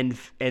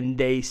 And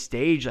they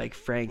stage like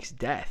Frank's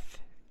death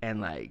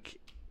and like.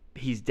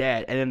 He's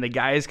dead, and then the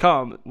guys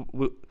come,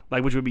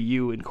 like which would be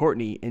you and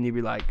Courtney, and you'd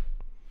be like,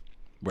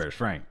 "Where's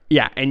Frank?"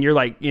 Yeah, and you're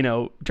like,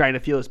 trying to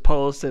feel his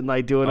pulse and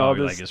like doing all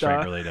this like, stuff. Is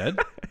Frank really dead?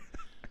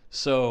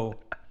 So,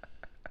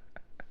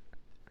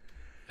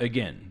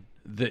 again,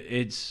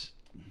 it's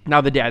now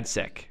the dad's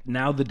sick.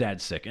 Now the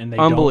dad's sick, and they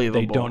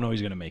Unbelievable. don't know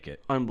he's gonna make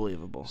it.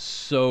 Unbelievable.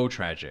 So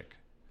tragic.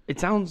 It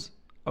sounds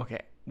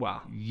okay.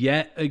 Wow.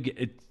 Yet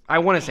again, I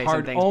want to say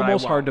some things,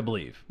 almost but hard to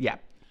believe. Yeah.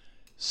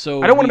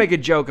 So I don't want to make a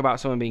joke about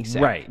someone being sick,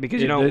 right?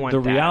 Because you don't want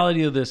the that.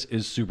 reality of this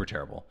is super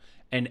terrible,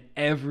 and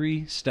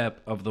every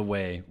step of the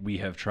way we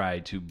have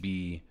tried to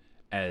be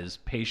as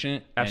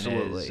patient,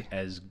 absolutely, and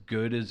as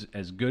good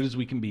as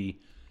we can be.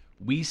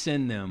 We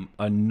send them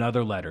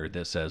another letter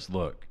that says,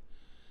 "Look,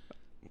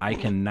 I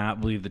cannot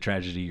believe the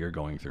tragedy you're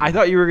going through." I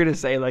thought you were gonna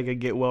say like a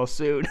get well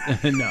soon.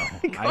 No,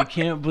 I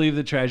can't believe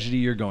the tragedy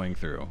you're going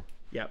through.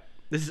 Yep,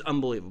 this is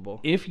unbelievable.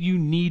 If you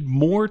need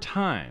more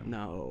time,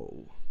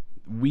 no,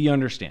 we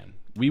understand.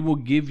 We will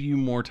give you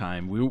more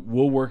time.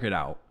 We'll work it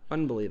out.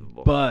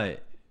 Unbelievable.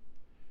 But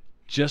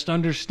just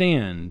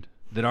understand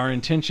that our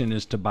intention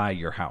is to buy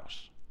your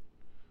house.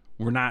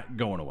 We're not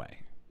going away.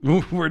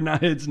 We're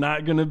not. It's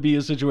not going to be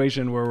a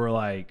situation where we're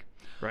like,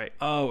 right.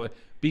 Oh,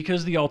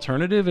 because the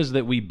alternative is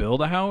that we build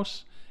a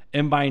house,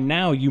 and by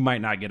now you might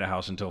not get a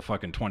house until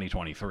fucking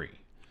 2023.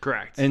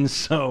 Correct. And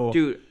so,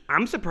 dude,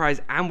 I'm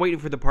surprised. I'm waiting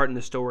for the part in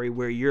the story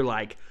where you're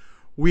like,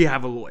 we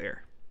have a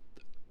lawyer.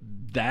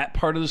 That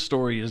part of the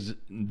story is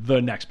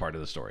the next part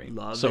of the story.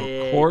 Love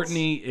it.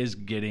 Courtney is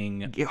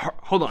getting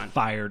hold on,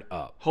 fired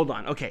up. Hold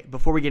on. Okay,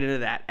 before we get into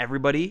that,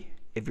 everybody,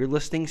 if you're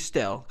listening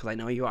still, because I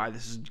know you are,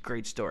 this is a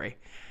great story.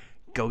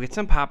 Go get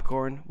some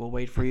popcorn. We'll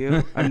wait for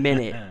you a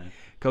minute.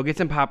 Go get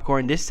some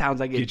popcorn. This sounds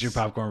like get your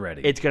popcorn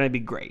ready. It's gonna be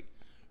great.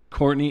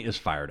 Courtney is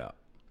fired up,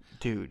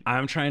 dude.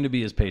 I'm trying to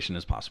be as patient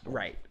as possible.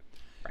 Right.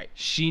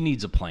 She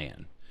needs a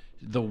plan.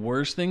 The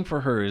worst thing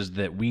for her is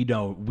that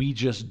we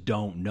just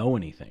don't know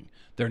anything.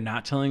 They're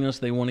not telling us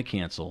they want to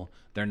cancel.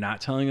 They're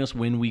not telling us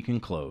when we can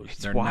close.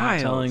 They're not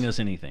telling us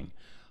anything.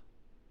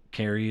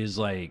 Carrie is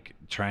like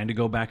trying to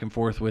go back and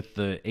forth with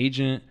the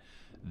agent.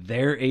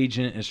 Their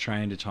agent is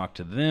trying to talk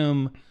to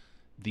them.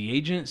 The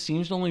agent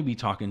seems to only be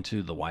talking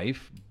to the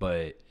wife,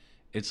 but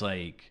it's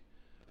like,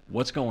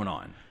 what's going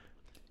on?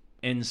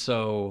 And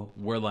so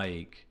we're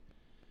like...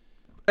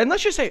 And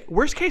let's just say,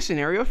 worst case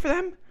scenario for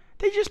them,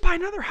 they just buy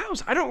another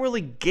house. I don't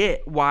really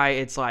get why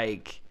it's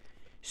like...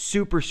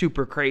 super,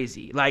 super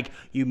crazy. Like,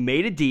 you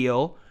made a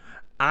deal,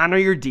 honor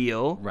your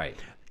deal. Right.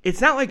 It's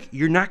not like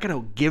you're not going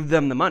to give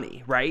them the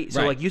money, right?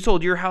 So, like, you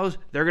sold your house,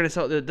 they're going to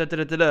sell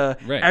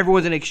Right.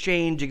 Everyone's in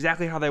exchange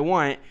exactly how they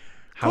want.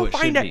 How it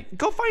should be.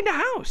 Go find a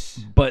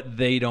house. But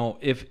they don't,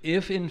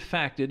 if in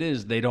fact it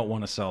is, they don't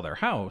want to sell their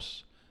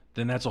house,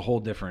 then that's a whole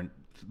different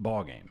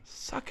ballgame.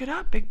 Suck it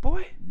up, big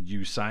boy.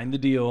 You signed the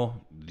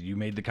deal, you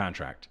made the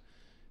contract.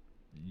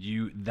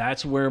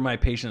 That's where my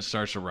patience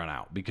starts to run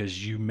out,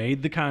 because you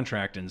made the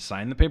contract and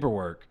signed the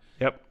paperwork.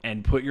 Yep.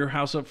 And put your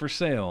house up for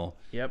sale.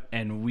 Yep.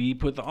 And we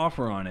put the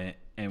offer on it,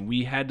 and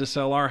we had to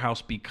sell our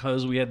house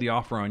because we had the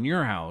offer on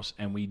your house,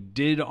 and we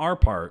did our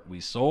part. We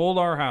sold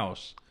our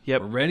house.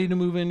 Yep. We're ready to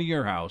move into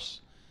your house,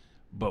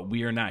 but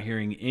we are not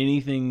hearing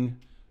anything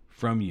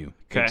from you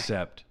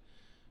except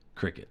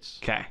crickets.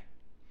 Okay.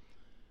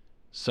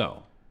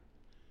 So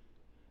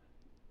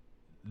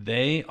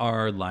they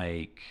are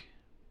like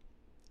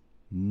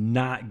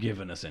not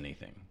giving us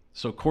anything.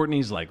 So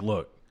Courtney's like,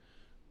 look,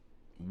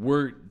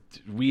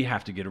 we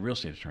have to get a real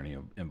estate attorney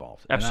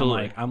involved.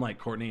 Absolutely. And I'm like,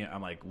 Courtney,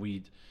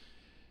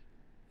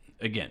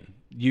 again,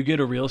 you get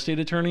a real estate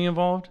attorney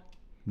involved,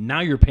 now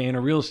you're paying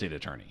a real estate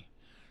attorney.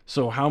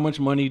 So how much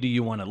money do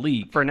you want to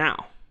leak? For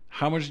now.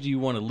 How much do you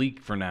want to leak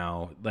for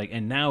now?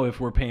 And now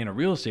if we're paying a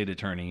real estate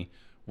attorney,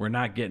 we're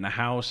not getting a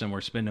house and we're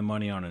spending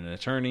money on an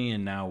attorney,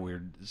 and now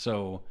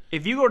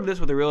if you go to this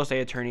with a real estate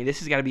attorney, this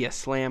has got to be a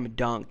slam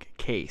dunk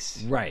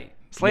case. Right.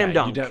 Slam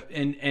dunk.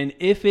 And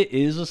if it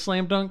is a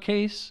slam dunk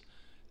case,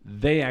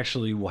 they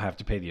actually will have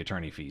to pay the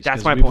attorney fees.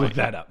 That's my point. Looked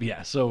that up.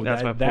 Yeah. So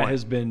that's my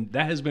point.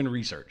 that has been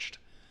researched.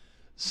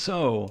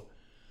 So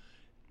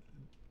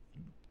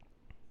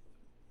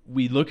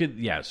we look at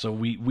so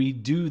we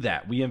do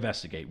that. We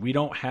investigate. We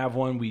don't have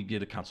one. We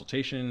get a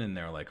consultation, and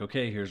they're like,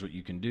 okay, here's what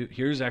you can do.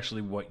 Here's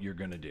actually what you're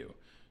going to do.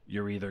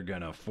 You're either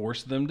going to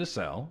force them to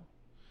sell,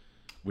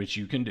 which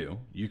you can do.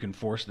 You can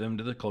force them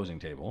to the closing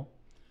table.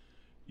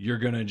 You're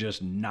going to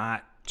just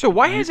not So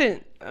why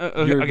hasn't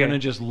you're okay. going to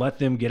just let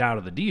them get out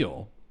of the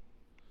deal.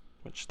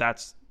 Which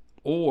that's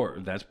Or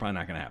that's probably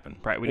not going to happen.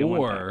 Right, we didn't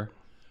want Or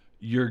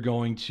you're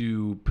going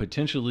to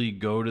potentially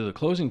go to the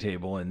closing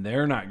table and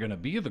they're not going to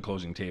be at the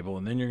closing table,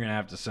 and then you're going to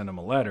have to send them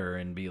a letter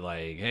and be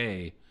like,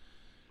 hey,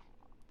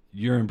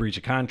 you're in breach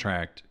of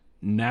contract.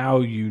 Now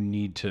you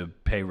need to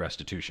pay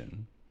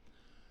restitution.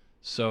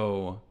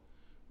 So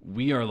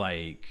we are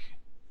like,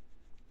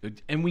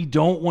 and we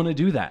don't want to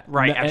do that.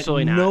 Right,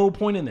 absolutely At not. no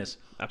point in this.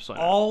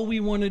 Absolutely not. All we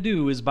want to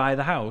do is buy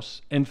the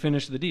house and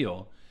finish the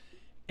deal.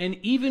 And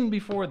even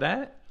before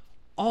that,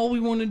 all we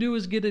want to do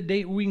is get a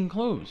date where we can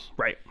close.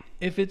 right.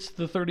 If it's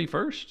the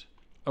 31st,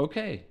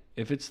 okay.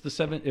 If it's the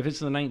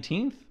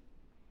 19th,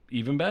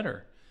 even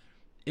better.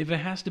 If it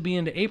has to be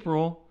into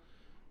April,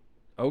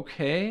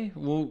 okay.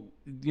 Well,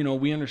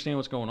 we understand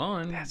what's going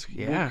on.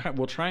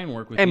 We'll try and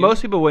work with you. And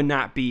most people would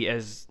not be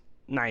as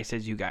nice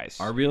as you guys.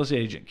 Our real estate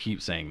agent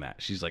keeps saying that.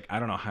 She's like, I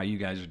don't know how you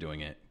guys are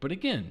doing it. But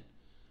again,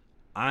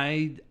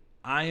 I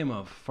am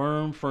a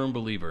firm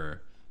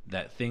believer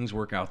that things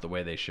work out the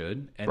way they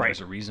should. And Right.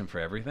 there's a reason for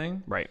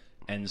everything. Right.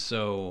 And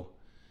so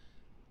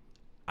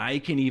I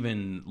can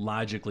even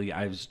logically,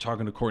 I was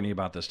talking to Courtney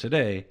about this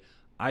today,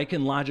 I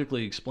can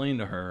logically explain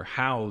to her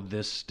how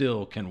this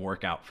still can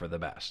work out for the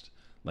best.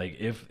 Like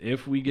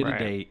if we get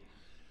Right. a date,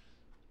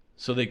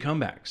 so they come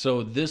back.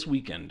 So this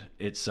weekend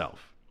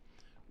itself,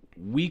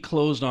 we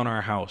closed on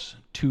our house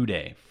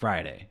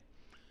Friday.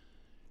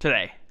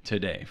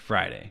 Today,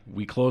 Friday.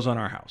 We close on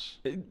our house.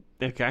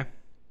 Okay.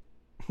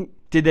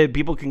 Did the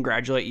people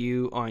congratulate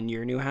you on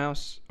your new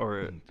house,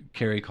 or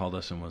Carrie called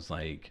us and was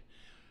like,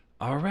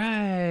 all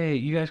right,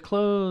 you guys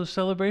closed,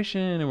 celebration.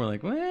 And we're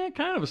like, well,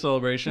 kind of a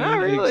celebration. Not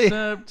really.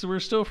 Except we're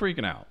still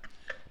freaking out.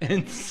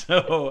 And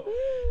so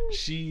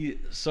she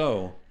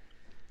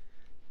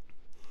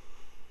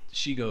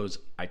goes,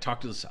 I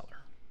talked to the seller.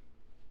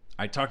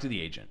 I talked to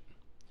the agent.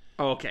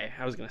 Oh, okay,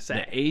 I was gonna say.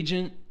 The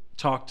agent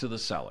talked to the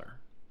seller.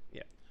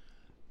 Yeah.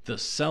 The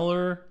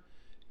seller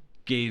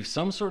gave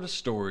some sort of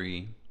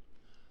story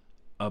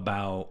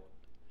about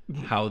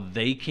how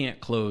they can't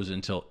close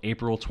until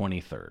April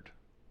 23rd.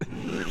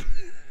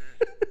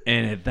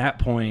 And at that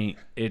point,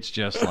 it's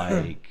just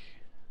like,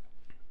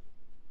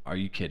 are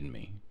you kidding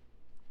me?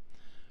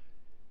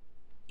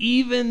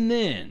 Even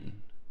then,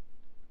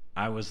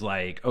 I was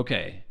like,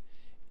 okay,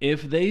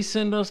 if they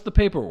send us the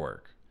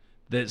paperwork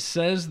that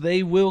says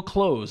they will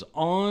close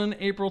on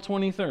April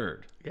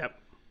 23rd, Yep.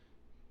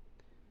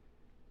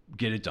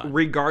 get it done.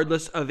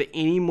 Regardless of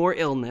any more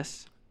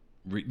illness.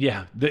 April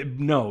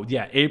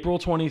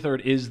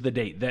 23rd is the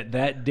date.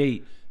 That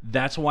date,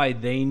 that's why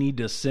they need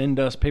to send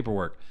us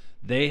paperwork.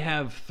 They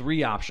have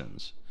 3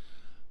 options.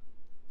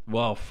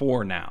 Well,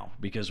 4 now,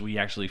 because we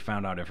actually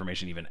found out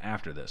information even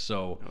after this.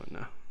 So Oh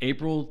no.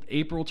 April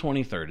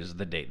 23rd is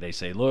the date. They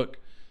say, look,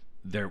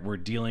 we're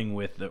dealing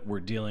with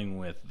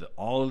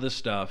all of this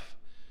stuff.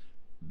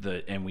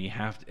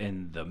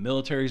 And the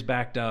military's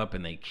backed up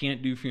and they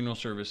can't do funeral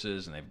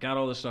services and they've got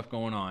all this stuff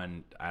going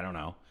on. I don't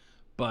know.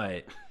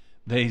 But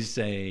they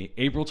say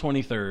April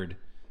 23rd,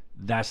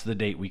 that's the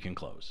date we can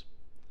close.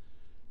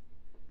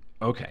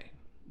 Okay.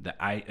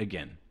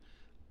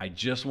 I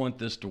just want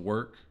this to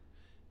work.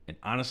 And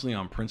honestly,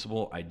 on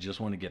principle, I just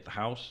want to get the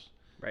house.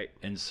 Right.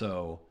 And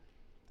so,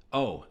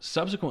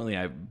 subsequently,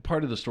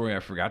 part of the story I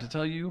forgot to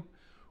tell you,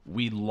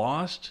 we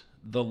lost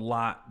the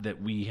lot that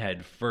we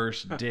had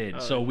first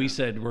did. So we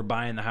said, we're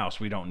buying the house.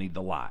 We don't need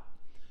the lot.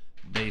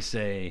 They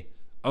say,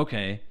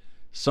 okay,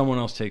 someone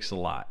else takes the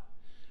lot.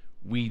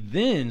 We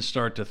then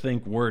start to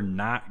think we're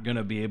not going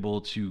to be able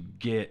to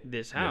get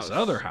This house.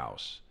 other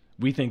house.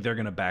 We think they're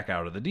going to back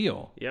out of the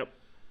deal. Yep.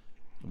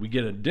 We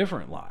get a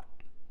different lot.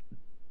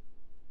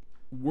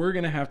 We're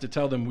going to have to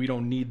tell them we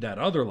don't need that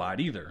other lot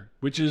either,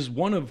 which is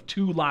one of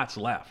 2 lots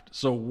left.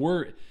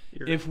 So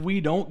if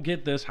we don't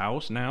get this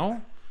house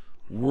now,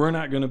 we're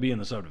not going to be in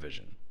the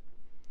subdivision.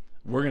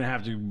 We're going to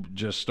have to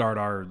just start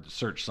our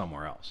search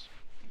somewhere else.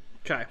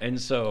 Okay. And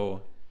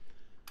so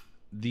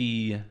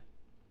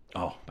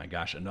oh my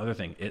gosh, another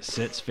thing, it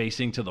sits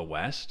facing to the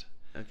west.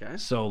 Okay.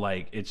 So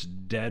like it's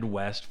dead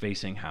west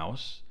facing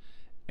house.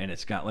 And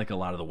it's got like a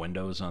lot of the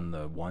windows on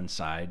the one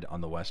side,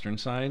 on the western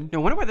side. No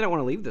wonder why they don't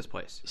want to leave this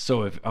place.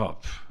 So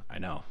I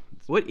know.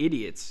 What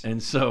idiots.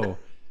 And so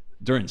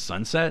during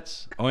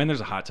sunsets, and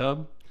there's a hot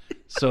tub.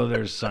 So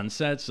there's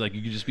sunsets, like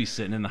you could just be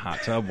sitting in the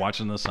hot tub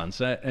watching the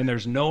sunset, and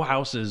there's no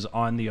houses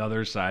on the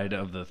other side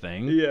of the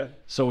thing. Yeah.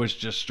 So it's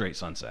just straight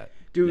sunset.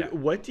 Dude, Yeah.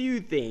 what do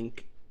you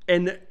think?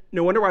 And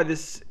no wonder why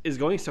this is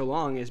going so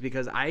long is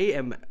because I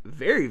am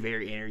very,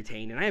 very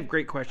entertained, and I have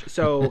great questions.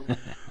 So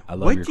I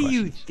love what your do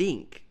you questions.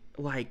 think?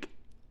 Like,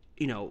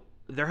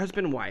 their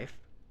husband and wife,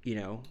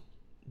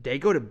 they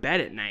go to bed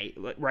at night,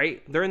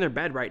 right? They're in their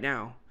bed right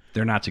now.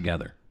 They're not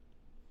together.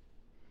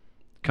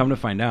 Come to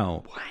find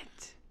out,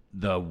 What?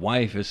 the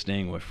wife is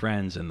staying with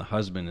friends and the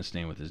husband is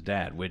staying with his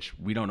dad, which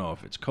we don't know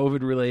if it's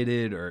COVID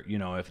related or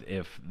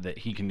if that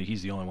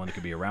he's the only one that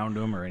could be around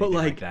him or anything But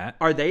like that.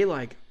 are they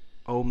like,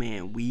 oh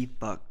man, we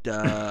fucked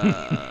up?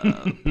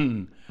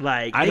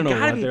 Like, I don't they know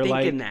gotta what be they're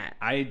thinking like. that.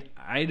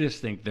 I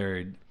just think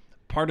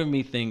part of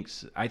me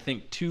thinks, I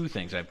think two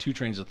things. I have two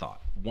trains of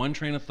thought. One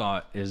train of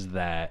thought is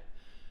that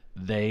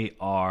they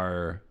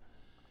are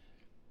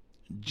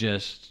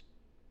just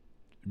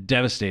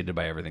devastated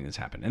by everything that's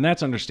happened. And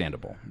that's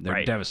understandable. They're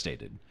Right.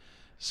 devastated.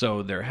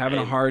 So they're having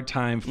a hard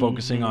time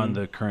focusing on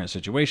the current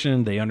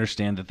situation. They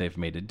understand that they've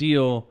made a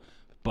deal,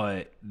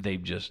 but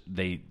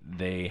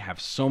they have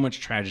so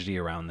much tragedy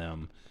around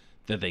them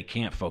that they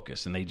can't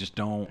focus, and they just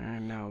don't. I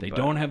know, they but-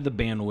 don't have the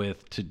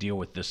bandwidth to deal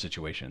with this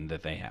situation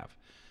that they have.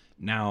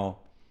 Now,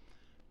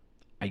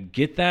 I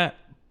get that,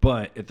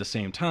 but at the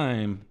same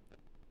time,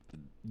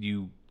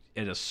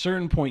 at a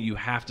certain point you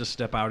have to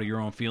step out of your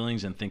own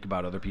feelings and think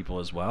about other people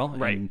as well.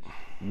 Right. And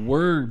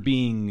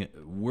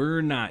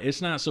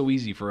it's not so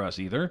easy for us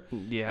either.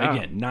 Yeah.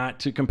 Again, not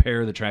to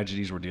compare the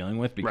tragedies we're dealing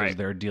with, because Right.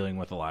 they're dealing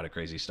with a lot of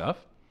crazy stuff.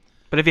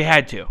 But if you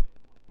had to.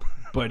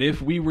 But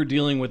if we were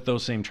dealing with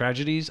those same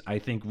tragedies, I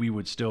think we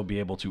would still be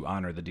able to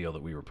honor the deal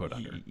that we were put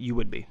under. You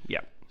would be.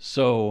 Yeah.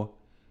 So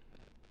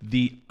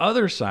the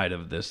other side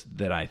of this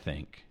that I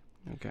think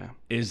Okay.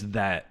 is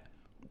that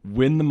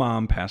when the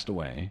mom passed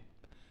away,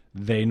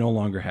 they no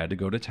longer had to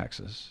go to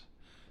Texas.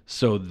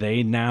 So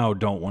they now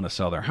don't want to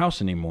sell their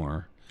house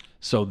anymore.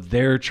 So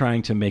they're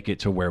trying to make it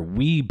to where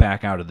we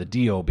back out of the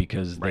deal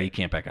because they Right.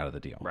 can't back out of the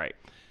deal. Right.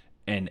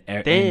 And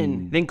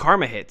Then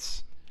karma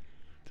hits.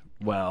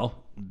 well,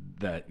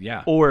 that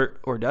yeah. Or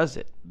does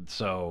it?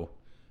 So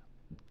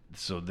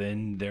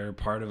then they're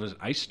part of an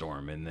ice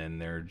storm, and then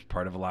they're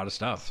part of a lot of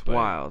stuff. It's But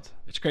wild.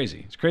 It's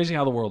crazy. It's crazy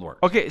how the world works.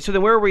 Okay, so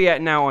then where are we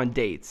at now on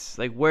dates?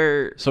 Like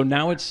where? So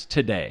now it's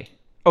today.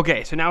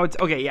 Okay, so now it's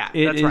okay. Yeah,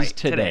 It that's is right.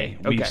 today.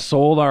 Okay. We've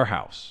sold our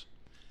house.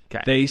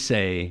 Okay. They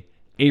say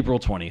April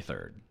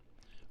 23rd.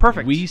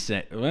 Perfect. We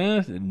say,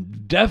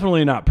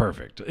 definitely not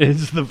perfect.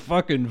 It's the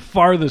fucking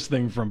farthest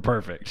thing from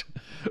perfect.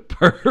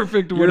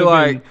 Perfect would You're have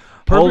like, been.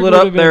 hold perfect it would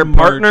up have there, been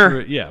March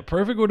partner. Yeah,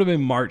 perfect would have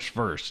been March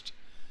 1st,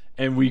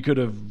 and we could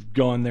have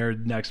gone there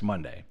next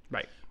Monday.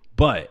 right.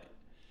 But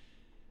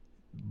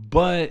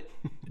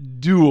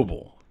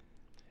doable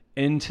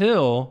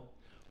until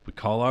we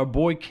call our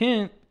boy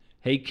Kent.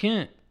 Hey,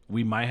 Kent,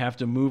 we might have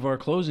to move our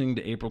closing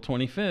to April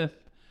 25th.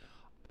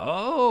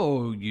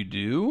 Oh, you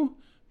do?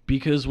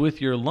 Because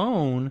with your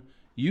loan,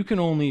 you can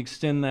only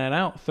extend that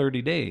out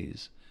 30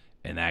 days.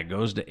 And that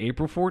goes to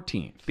April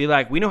 14th. Be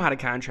like, we know how the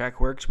contract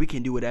works. We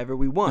can do whatever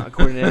we want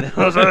according to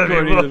those other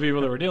According to people. the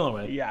people that we're dealing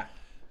with. Yeah.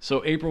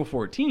 So April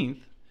 14th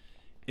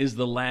is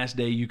the last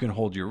day you can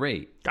hold your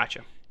rate.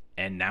 Gotcha.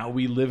 And now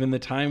we live in the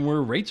time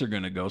where rates are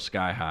going to go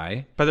sky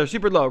high. But they're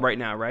super low right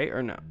now, right?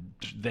 Or no?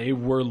 They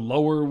were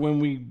lower when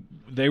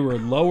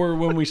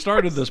we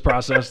started this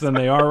process than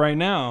they are right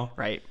now.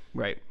 Right.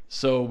 Right.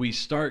 So we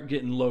start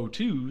getting low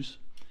twos,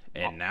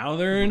 and now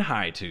they're in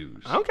high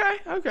twos. Okay.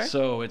 Okay.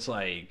 So it's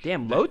like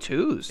Damn, low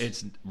twos.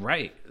 It's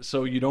right.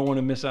 So you don't want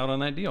to miss out on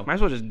that deal. Might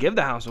as well just give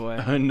the house away.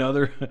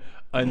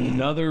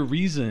 Another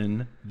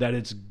reason that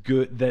it's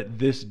good that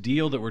this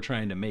deal that we're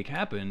trying to make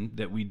happen,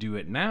 that we do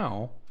it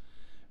now,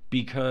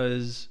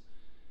 because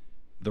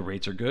the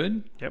rates are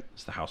good. Yep.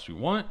 It's the house we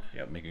want.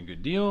 Yep. Making a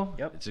good deal.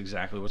 Yep. It's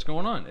exactly what's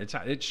going on. It's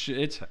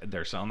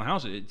they're selling the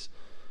house.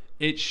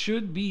 It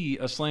should be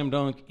a slam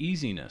dunk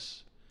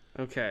easiness,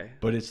 Okay.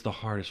 but it's the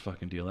hardest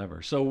fucking deal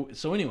ever. So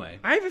anyway,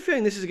 I have a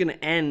feeling this is going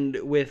to end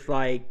with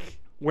like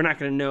we're not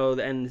going to know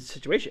the end of the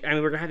situation. I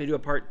mean, we're going to have to do a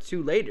part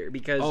 2 later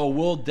because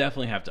we'll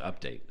definitely have to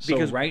update. So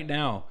Because- right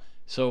now,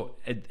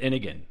 and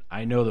again,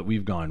 I know that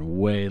we've gone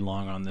way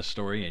long on this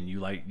story, and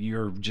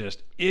you're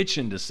just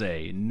itching to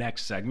say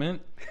next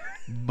segment,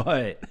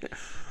 but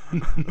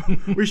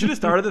we should have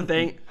started the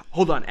thing.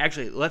 Hold on,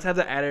 actually, let's have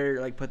the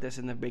editor like put this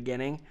in the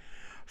beginning.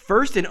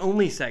 First and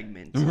only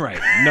segment. right.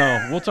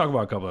 No, we'll talk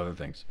about a couple other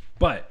things.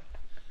 But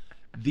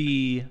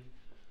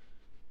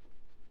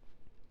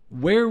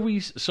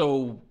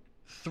so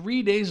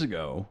 3 days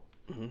ago,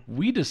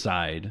 we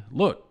decide,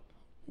 look,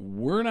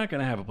 we're not going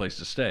to have a place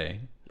to stay.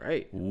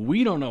 Right.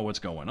 We don't know what's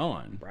going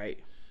on. Right.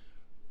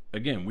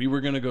 Again, we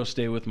were going to go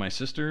stay with my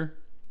sister,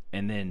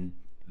 and then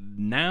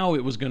now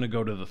it was going to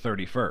go to the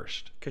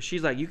 31st. Because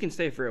she's like, you can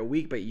stay for a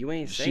week, but you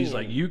ain't staying. She's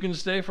like, you can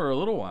stay for a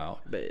little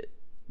while, not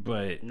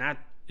but 3 not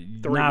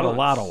a months.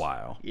 lot of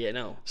while. Yeah,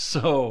 no.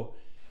 So,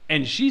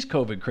 and she's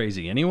COVID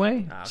crazy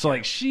anyway. Okay. So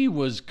like she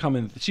was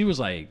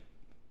like,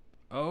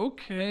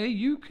 okay,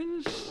 you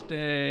can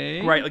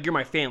stay. Right, like you're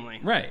my family.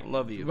 Right. I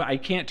love you. But I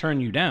can't turn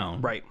you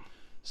down. Right.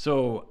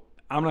 So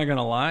I'm not going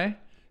to lie.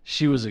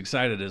 She was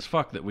excited as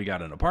fuck that we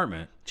got an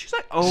apartment. She's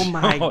like, oh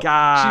my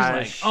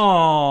gosh. She's like,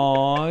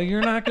 oh,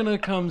 you're not going to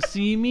come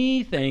see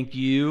me? Thank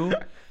you.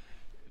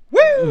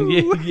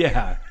 woo!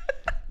 Yeah.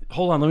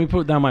 Hold on. Let me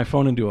put down my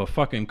phone and do a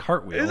fucking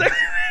cartwheel.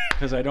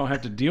 Because I don't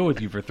have to deal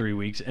with you for 3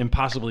 weeks and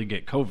possibly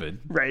get COVID.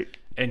 Right.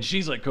 And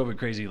she's like COVID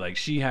crazy. Like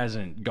she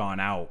hasn't gone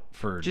out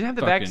for. Did you have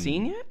the fucking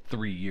vaccine yet?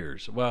 3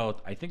 years. Well,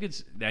 I think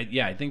it's that.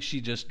 Yeah, I think she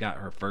just got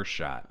her first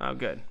shot. Oh,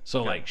 good. So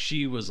Good. like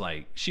she was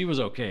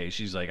okay.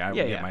 She's like, I will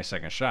Yeah, get yeah. my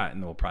second shot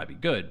and then we'll probably be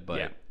good. But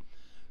Yeah.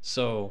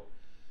 so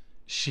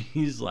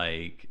she's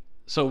like,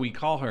 so we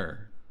call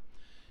her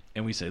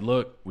and we say,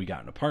 look, we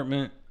got an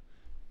apartment.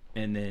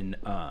 And then,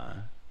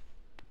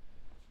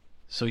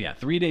 so yeah,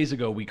 3 days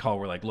ago we call.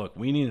 We're like, look,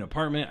 we need an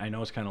apartment. I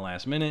know it's kind of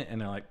last minute. And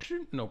they're like,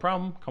 sure, no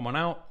problem. Come on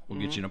out. We'll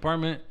get you an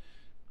apartment.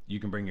 You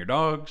can bring your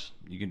dogs.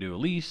 You can do a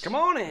lease. Come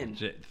on in.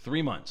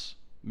 3 months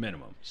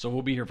minimum. So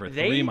we'll be here for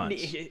 3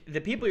 months.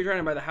 The people you're trying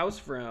to buy the house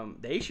from,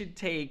 they should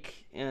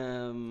take.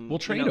 We'll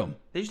trade them.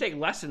 They should take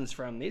lessons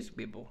from these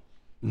people.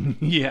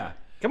 Yeah.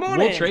 Come on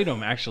We'll in. trade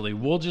them, actually.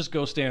 We'll just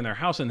go stay in their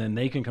house, and then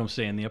they can come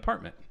stay in the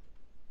apartment.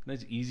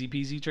 That's easy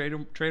peasy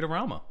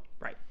trade-a-rama.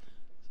 Right.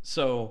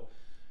 So,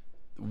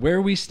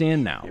 where we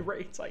stand now.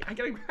 Right. It's like, I've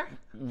got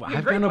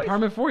an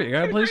apartment for you.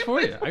 I got a place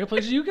for you. I got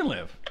places you can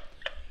live.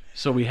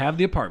 So, we have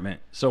the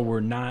apartment. So, we're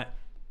not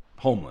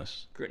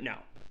homeless. No.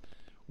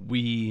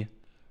 We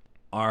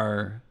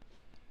are...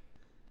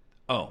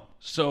 Oh,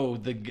 so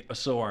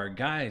our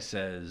guy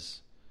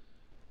says,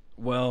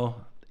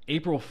 well,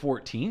 April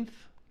 14th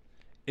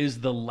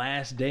is the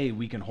last day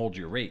we can hold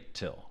your rate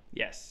till.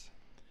 Yes.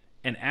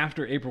 And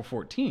after April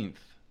 14th,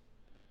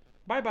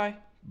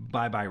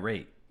 bye-bye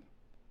rate.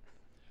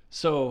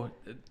 So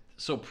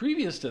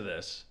previous to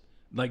this,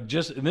 and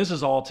this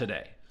is all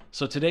today.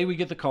 So today we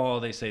get the call.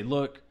 They say,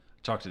 look,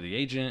 talk to the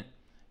agent.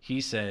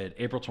 He said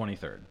April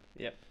 23rd.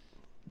 Yep.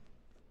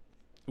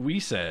 We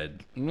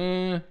said,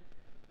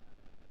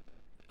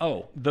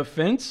 oh, the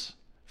fence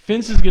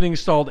is getting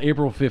installed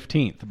April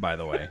 15th, by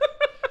the way.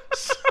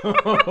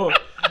 So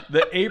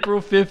the April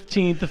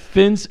 15th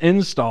fence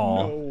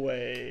install. No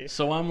way.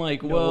 So I'm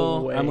like,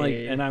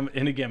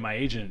 and again, my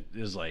agent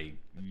is like,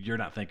 you're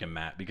not thinking,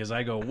 Matt, because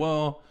I go,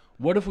 well,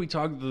 what if we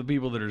talk to the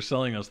people that are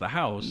selling us the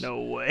house?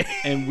 No way.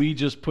 And we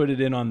just put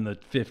it in on the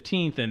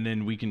 15th, and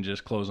then we can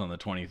just close on the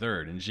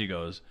 23rd. And she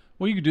goes,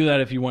 well, you could do that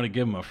if you want to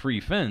give them a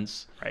free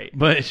fence. Right.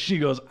 But she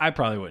goes, I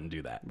probably wouldn't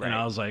do that. Right. And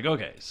I was like,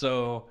 okay,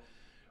 so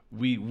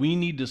we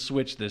need to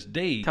switch this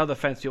date. Tell the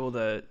fence people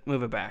to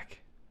move it back.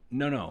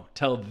 No.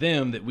 Tell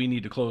them that we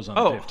need to close on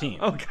the 15th.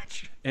 Oh,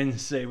 gotcha.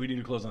 And say we need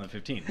to close on the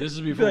 15th. This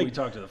is before we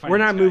talk to the finance We're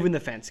not guy. moving the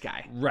fence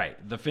guy.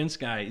 Right. The fence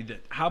guy.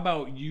 How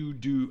about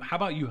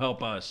you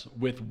help us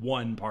with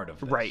one part of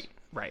this?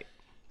 Right.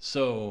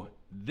 So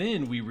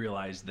then we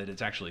realized that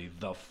it's actually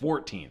the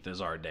 14th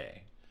is our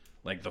day.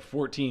 Like the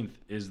 14th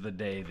is the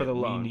day that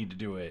we need to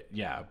do it.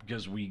 Yeah,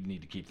 because we need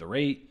to keep the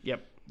rate.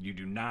 Yep. You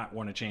do not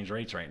want to change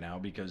rates right now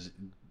because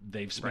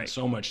they've spent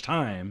so much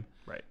time.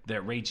 Right.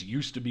 That rates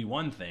used to be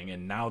one thing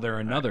and now they're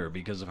another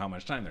because of how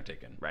much time they're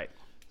taking. Right.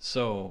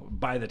 So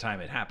by the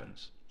time it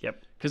happens.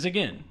 Yep. Because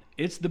again,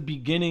 it's the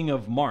beginning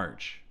of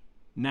March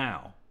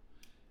now.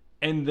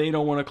 And they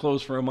don't want to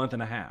close for a month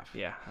and a half.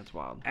 Yeah, that's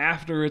wild.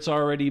 After it's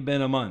already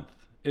been a month.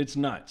 It's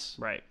nuts.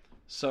 Right.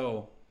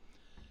 So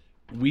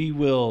we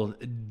will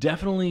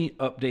definitely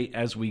update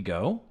as we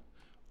go.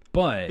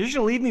 But you're just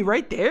going to leave me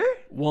right there?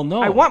 Well,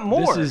 no. I want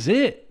more. This is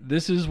it.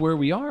 This is where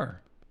we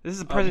are. This is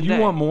the present day.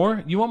 You want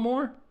more? You want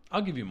more?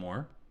 I'll give you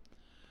more.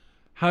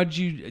 How'd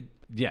you...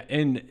 Yeah,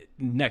 and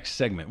next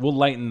segment. We'll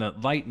lighten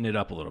it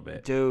up a little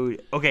bit.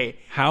 Dude, okay.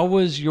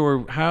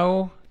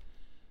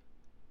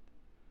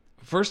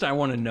 First, I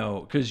want to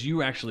know, because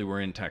you actually were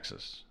in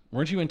Texas.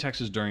 Weren't you in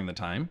Texas during the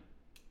time?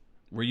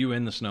 Were you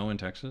in the snow in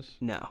Texas?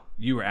 No.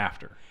 You were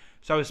after.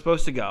 So I was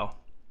supposed to go.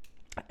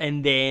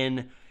 And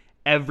then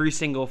every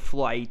single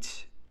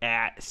flight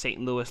at St.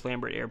 Louis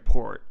Lambert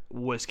Airport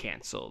was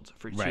canceled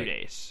for 2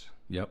 days.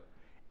 Yep.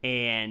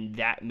 And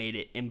that made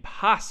it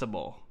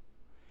impossible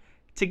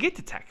to get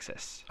to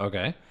Texas.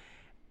 Okay.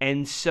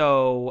 And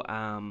so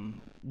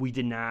we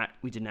did not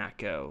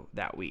go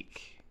that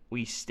week.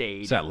 We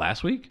stayed. Is that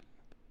last week?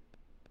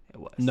 It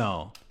was.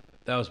 No,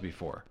 that was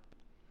before.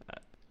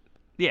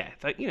 Yeah,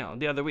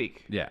 the other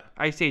week. Yeah.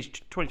 I stayed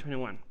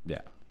 2021.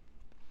 Yeah.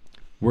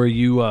 Were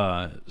you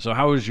so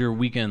how was your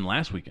weekend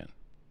last weekend?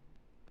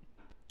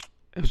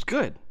 It was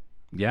good.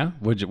 Yeah?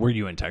 Were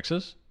you in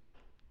Texas?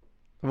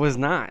 It was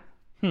not.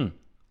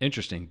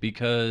 Interesting,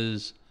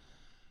 because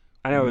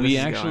I know we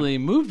actually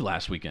moved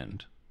last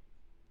weekend.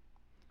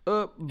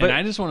 But and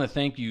I just want to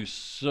thank you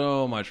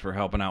so much for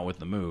helping out with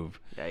the move.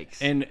 Yikes.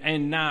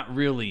 And not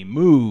really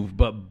move,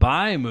 but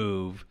by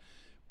move,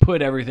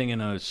 put everything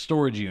in a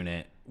storage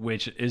unit,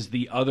 which is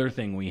the other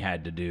thing we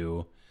had to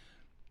do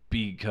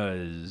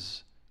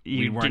because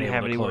we weren't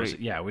able to close it.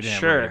 Yeah, we didn't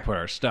have anywhere to put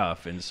our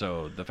stuff, and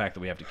so the fact that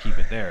we have to keep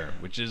it there,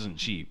 which isn't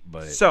cheap,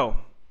 but so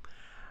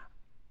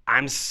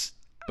I'm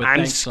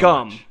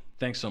scum. So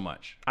thanks so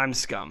much. I'm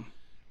scum.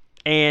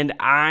 And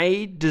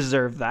I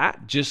deserve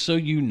that. Just so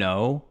you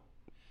know,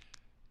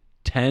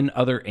 10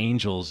 other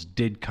angels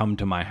did come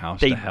to my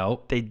house to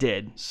help. They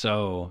did.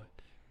 So,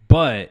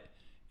 but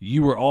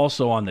you were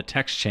also on the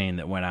text chain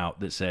that went out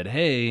that said,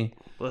 hey,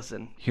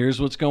 listen, here's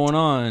what's going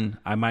on.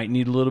 I might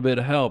need a little bit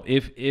of help.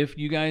 If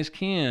you guys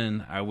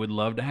can, I would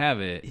love to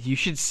have it. You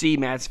should see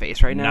Matt's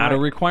face right now. Not a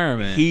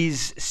requirement.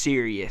 He's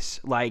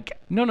serious.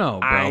 Like, no,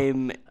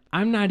 bro.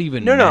 I'm not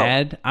even No.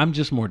 mad. I'm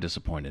just more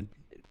disappointed.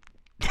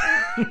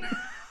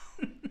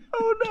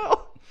 Oh,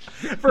 no.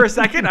 For a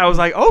second, I was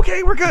like,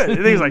 okay, we're good.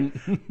 And then he's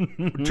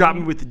like, drop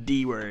me with the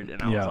D word.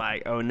 And I was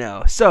like, oh,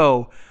 no.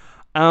 So,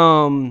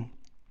 I'm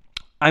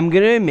going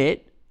to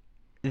admit,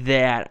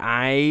 that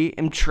I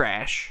am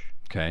trash,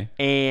 Okay.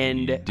 and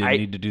You didn't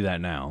need to do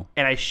that now.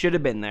 and I should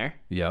have been there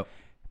Yep.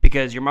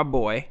 because you're my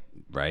boy,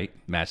 Right.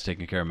 Matt's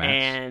taking care of Matt's.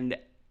 and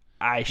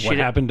I What should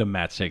happened to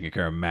Matt's taking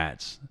care of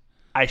Matt's?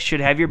 I should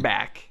have your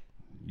back,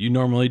 You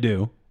normally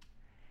do.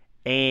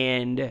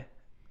 and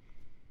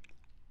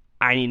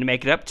I need to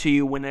make it up to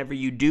you whenever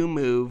you do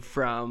move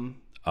from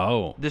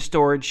Oh. the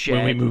storage shed.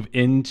 When we move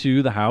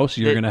into the house,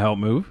 you're going to help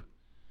move?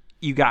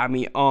 You got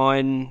me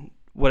on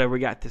whatever we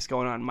got this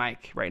going on,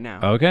 Mike, right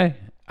now, Okay.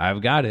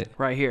 I've got it.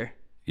 right here.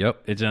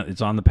 Yep.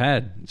 It's on the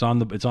pad. It's on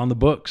the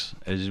books,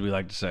 as we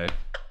like to say.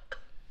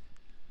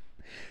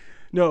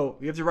 No,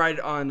 you have to write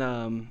it on,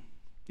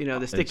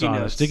 the sticky It's on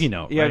notes. a sticky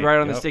note. You have to write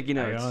it on the Yep. sticky I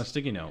got it notes. on a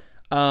sticky note.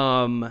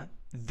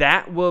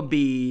 That will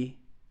be,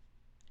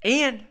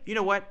 and you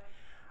know what?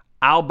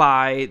 I'll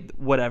buy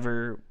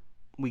whatever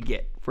we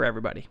get for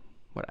everybody.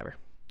 Whatever.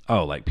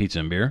 Oh, like pizza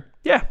and beer?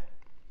 Yeah.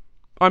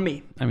 On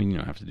me. I mean, you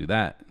don't have to do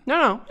that.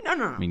 No.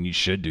 I mean, you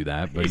should do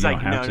that, but He's you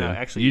like, don't have no, to. no,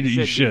 actually, you you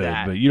should should, do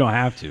that. but you don't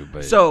have to.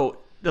 But So,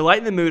 to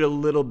lighten the mood a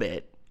little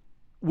bit,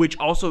 which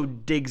also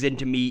digs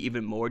into me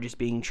even more just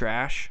being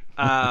trash,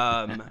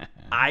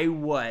 I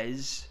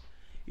was,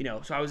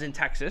 so I was in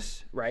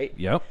Texas, right?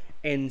 Yep.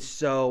 And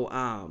so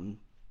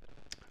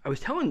I was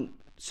telling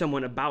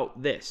someone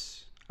about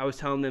this. I was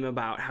telling them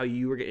about how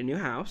you were getting a new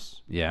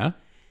house. Yeah.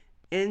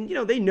 And,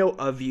 they know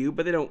of you,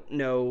 but they don't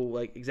know,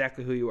 like,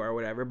 exactly who you are or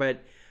whatever.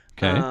 But,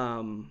 Okay.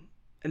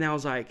 and I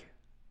was like,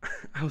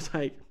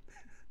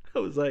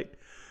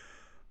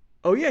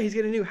 oh, yeah, he's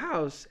getting a new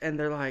house. And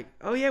they're like,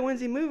 oh, yeah, when's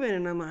he moving?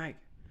 And I'm like,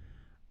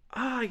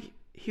 oh,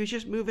 he was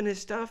just moving his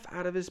stuff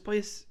out of his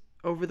place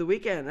over the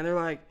weekend. And they're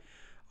like,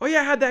 oh,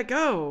 yeah, how'd that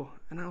go?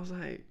 And I was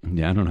like,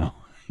 Yeah, I don't know.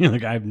 You're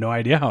like, I have no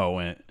idea how it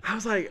went. I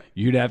was like,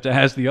 You'd have to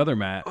ask the other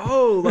Matt.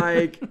 oh,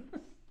 like,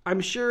 I'm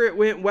sure it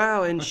went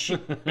well. And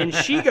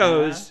she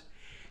goes,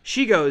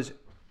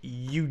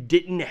 you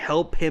didn't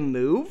help him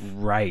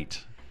move? Right.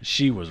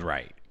 She was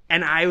right.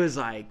 And I was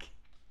like,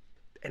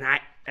 and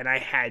I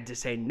had to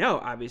say no,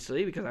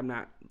 obviously, because I'm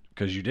not,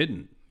 Because you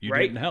didn't. You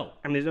right? didn't help.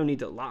 I mean, there's no need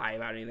to lie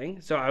about anything.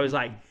 So I was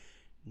like,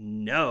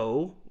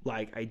 no,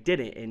 like I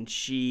didn't. And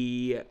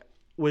she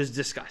was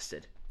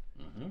disgusted.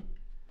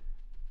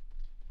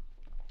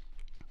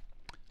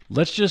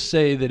 Let's just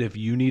say that if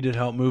you needed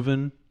help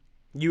moving,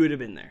 You would have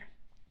been there.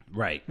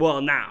 right.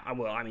 Well,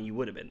 you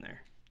would have been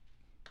there.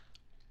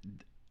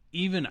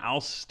 Even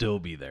I'll still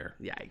be there.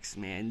 Yikes,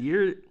 man.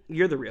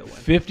 You're the real one.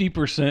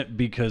 50%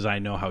 because I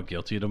know how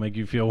guilty it'll make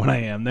you feel when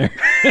I am there.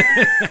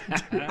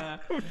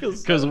 It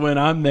feels Because when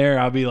I'm there,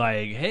 I'll be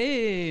like,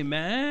 hey,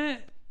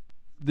 Matt,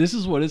 this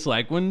is what it's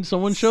like when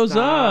someone shows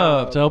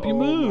up to help you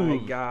move. Oh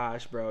my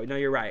gosh, bro. No,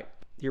 you're right.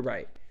 You're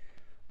right.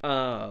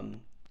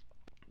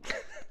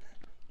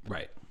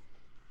 Right.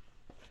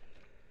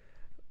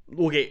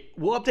 Okay,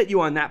 we'll update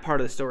you on that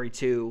part of the story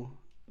too,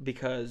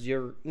 because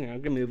you're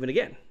moving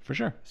again. For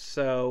sure.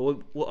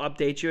 So we'll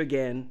update you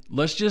again.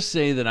 Let's just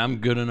say that I'm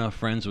good enough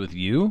friends with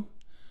you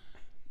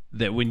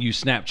that when you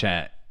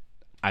Snapchat,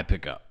 I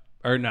pick up.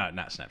 Or not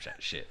Snapchat,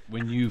 shit.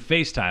 When you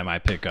FaceTime, I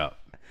pick up.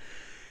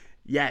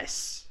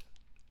 Yes.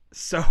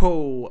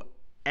 So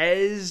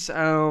as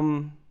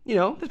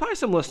there's probably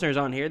some listeners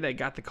on here that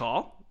got the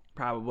call,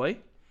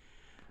 probably.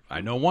 I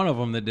know one of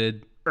them that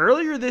did.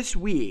 Earlier this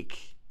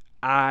week,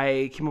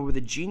 I came up with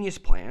a genius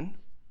plan.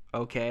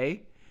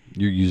 Okay.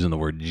 You're using the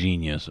word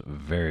genius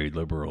very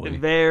liberally.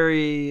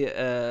 Very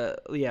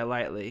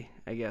lightly,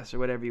 I guess, or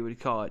whatever you would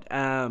call it.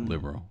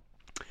 Liberal.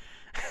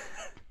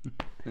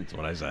 That's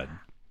what I said.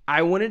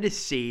 I wanted to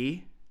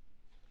see,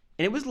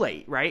 and it was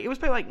late, right? It was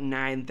probably like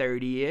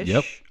 9:30ish.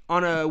 Yep.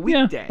 On a Yeah,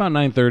 weekday. about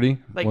 9:30.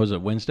 Like- Was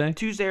it Wednesday?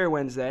 Tuesday or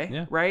Wednesday.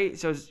 Yeah. Right?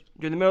 So it's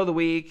during the middle of the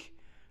week,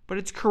 but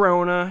it's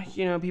Corona.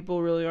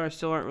 People really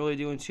aren't really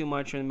doing too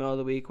much in the middle of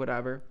the week,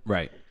 whatever.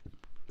 Right.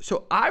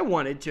 So I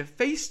wanted to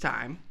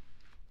FaceTime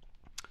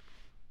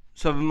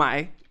some of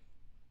my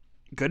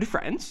good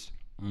friends.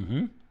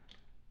 Mm-hmm.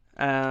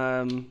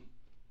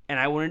 And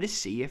I wanted to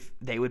see if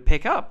they would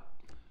pick up.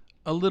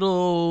 A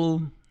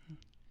little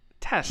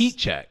Test. heat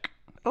check.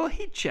 A little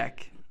heat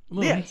check. A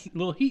little, Yes.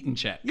 little heating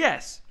check.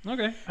 Yes.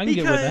 Okay, I can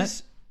get with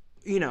that.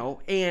 Because,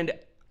 and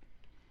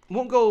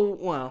won't go,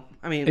 well,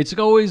 I mean. It's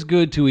always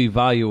good to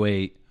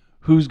evaluate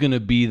who's going to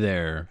be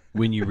there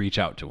when you reach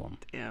out to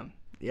them.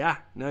 Yeah.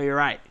 No, you're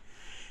right.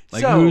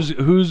 Like So,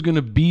 who's going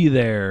to be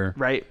there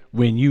right.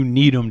 when you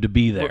need them to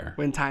be there.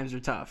 When times are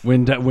tough.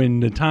 When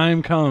the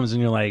time comes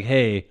and you're like,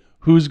 hey,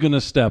 who's going to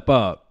step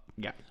up?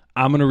 Yeah.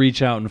 I'm going to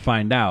reach out and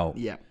find out.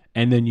 Yeah.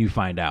 And then you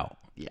find out.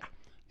 Yeah.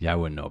 Yeah, I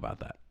wouldn't know about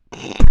that.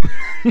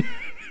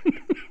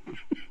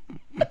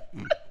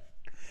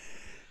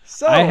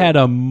 So I had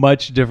a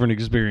much different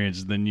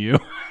experience than you.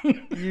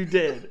 You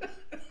did.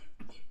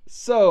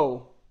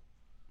 So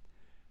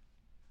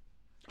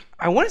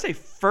I want to say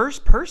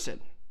first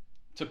person.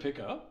 To pick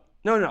up?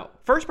 No.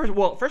 First person.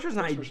 Well, first person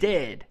I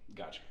did.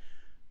 Gotcha.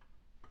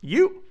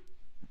 You.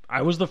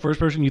 I was the first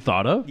person you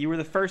thought of? You were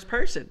the first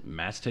person.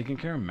 Matt's taking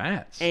care of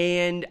Matt's.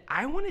 And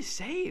I want to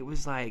say it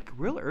was like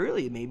real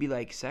early, maybe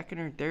like second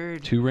or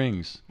third 2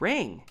 rings.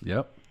 ring.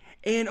 Yep.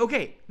 And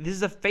okay, this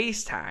is a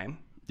FaceTime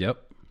Yep.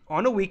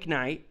 on a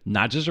weeknight.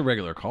 Not just a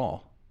regular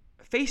call.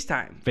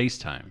 FaceTime.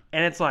 FaceTime.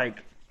 And it's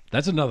like,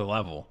 That's another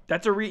level.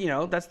 that's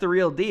that's the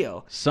real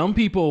deal. Some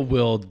people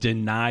will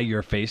deny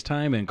your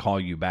FaceTime and call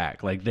you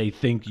back. Like they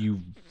think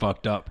you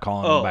fucked up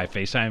calling them by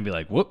FaceTime and be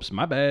like, whoops,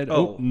 my bad.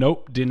 Oh,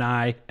 nope,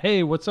 deny.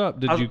 Hey, what's up?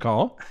 Did you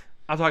call?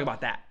 I'll talk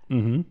about that.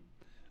 Mm-hmm.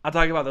 I'll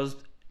talk about those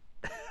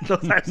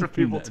types of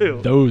people too.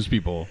 Those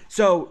people.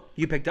 So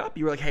you picked up.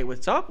 You were like, hey,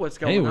 what's up? What's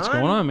going on? Hey, what's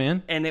going on,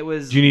 man? And it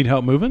was... Do you need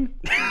help moving?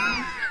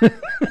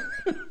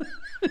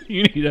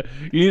 You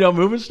need help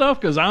moving stuff?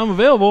 Because I'm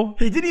available.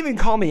 He didn't even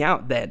call me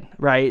out then,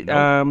 right?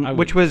 Nope,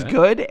 which was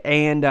good.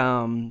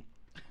 And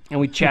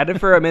we chatted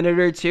for a minute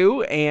or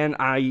two. And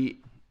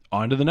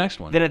On to the next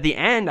one. Then at the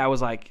end, I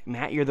was like,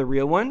 Matt, you're the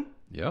real one.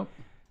 Yep.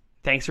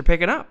 Thanks for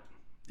picking up.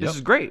 This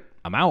is great.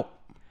 I'm out.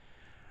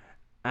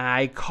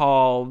 I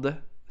called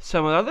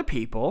some other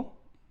people.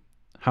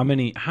 How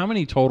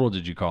many total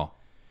did you call?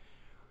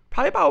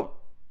 Probably about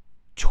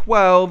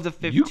 12 to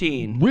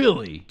 15.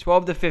 Really?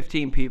 12 to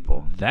 15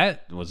 people.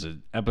 That was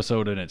an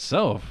episode in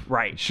itself.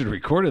 Right. You should have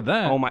recorded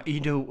that. Oh my! You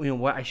know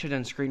what? I should have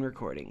done screen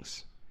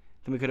recordings.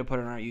 Then we could have put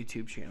it on our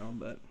YouTube channel,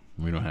 but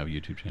We don't have a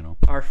YouTube channel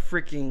our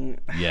freaking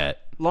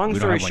yet. Long We don't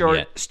story have one short,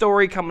 yet.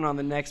 story coming on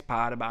the next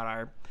pod about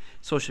our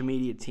social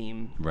media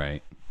team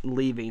Right.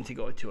 leaving to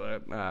go to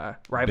a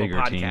rival Bigger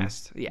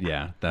podcast. team.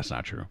 Yeah. That's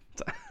not true.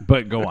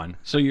 But go on.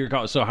 So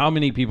how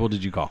many people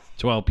did you call?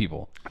 12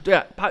 people.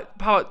 Yeah, about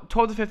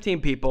 12 to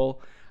 15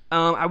 people.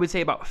 I would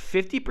say about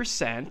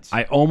 50%.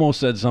 I almost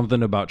said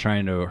something about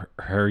trying to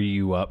hurry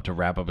you up to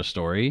wrap up a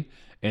story,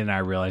 and I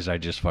realized I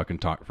just fucking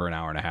talked for an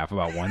hour and a half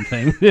about one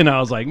thing, and I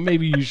was like,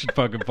 maybe you should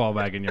fucking fall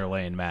back in your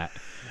lane, Matt.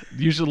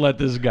 You should let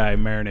this guy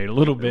marinate a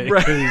little bit.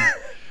 Right.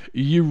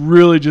 You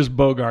really just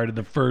bogarted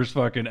the first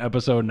fucking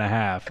episode and a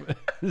half,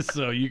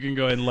 so you can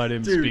go ahead and let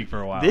him speak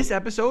for a while. This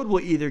episode will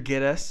either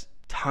get us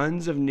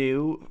tons of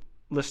new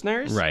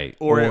listeners, Right,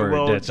 or it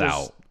will that's just,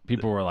 out.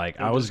 People were like,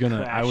 I was crash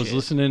it.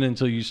 listening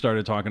until you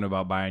started talking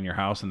about buying your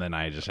house, and then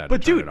I just had to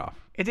But turn dude, it off.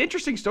 it's an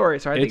interesting story.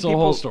 So I It's think a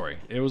whole story.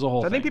 It was a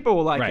whole I thing. think people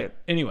will like right. it.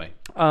 Anyway,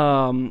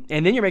 And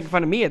then you're making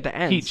fun of me at the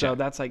end, Heat so check.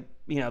 that's like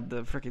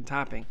the freaking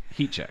topping.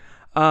 heat check.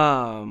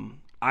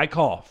 I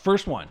call.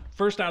 First one.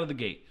 First out of the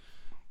gate.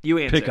 You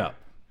answer. Pick up.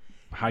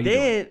 How you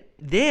doing?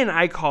 Then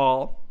I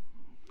call,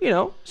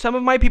 some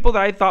of my people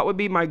that I thought would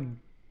be my,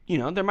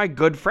 they're my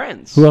good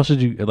friends. Who else did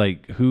you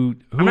like? Who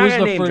not was gonna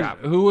the name first? drop.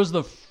 Who was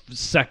the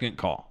second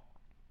call?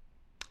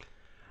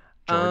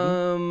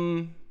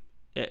 Jordan.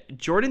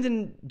 Jordan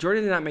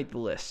did not make the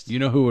list. You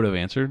know who would have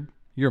answered?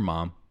 Your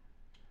mom.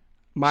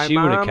 My She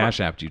would have mom- cash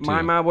apped you too.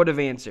 My mom would have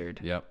answered.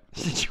 Yep.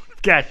 She would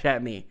have cash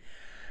at me.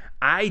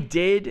 I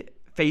did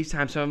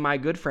FaceTime some of my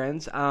good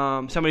friends.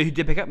 Somebody who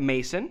did pick up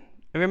Mason. Have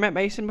you ever met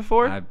Mason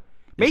before?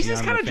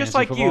 Mason's kind of just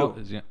like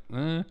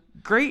you.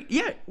 Great.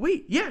 Yeah.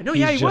 Wait. Yeah. No.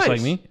 He's yeah. He just was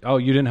like me. Oh,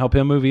 you didn't help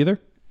him move either.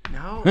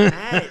 No,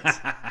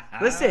 Matt.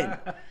 Listen.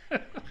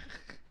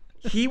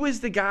 He was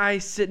the guy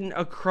sitting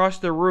across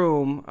the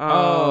room.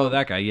 Oh,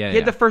 that guy. Yeah. He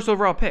had the first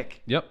overall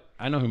pick. Yep.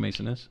 I know who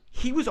Mason is.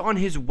 He was on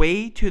his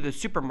way to the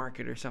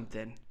supermarket or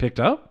something. Picked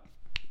up?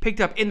 Picked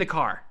up in the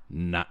car.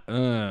 Nah.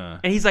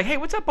 And he's like, "Hey,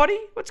 what's up, buddy?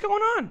 What's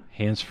going on?"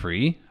 Hands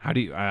free? How do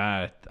you?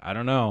 I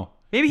don't know.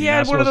 Maybe he You're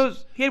had not one of supposed-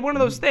 those. He had one of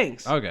those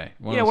things. Okay.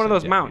 One of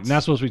those mounts. You're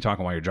not supposed to be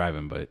talking while you're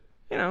driving, but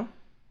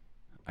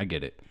I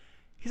get it.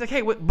 He's like,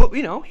 "Hey, what?" But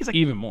he's like,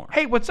 Even more.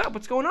 "Hey, what's up?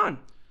 What's going on?"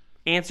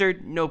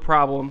 Answered, no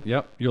problem.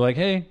 Yep. You're like,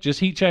 hey, just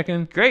heat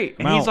checking. Great.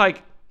 And I'm he's out.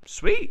 like,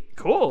 sweet,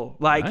 cool.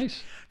 Like,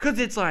 Nice. because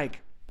it's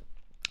like,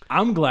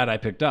 I'm glad I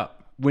picked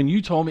up. When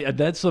you told me,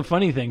 that's the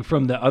funny thing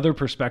from the other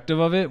perspective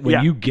of it. When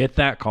Yeah. you get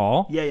that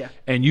call, Yeah.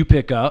 and you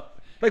pick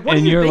up, Like, what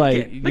and are you you're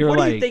thinking? like, What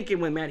are you thinking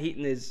when Matt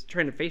Heaton is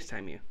trying to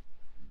FaceTime you?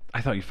 I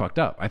thought you fucked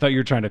up. I thought you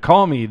were trying to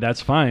call me. That's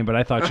fine, but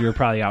I thought you were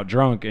probably out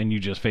drunk and you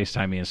just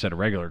FaceTime me instead of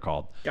regular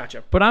called.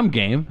 Gotcha. But I'm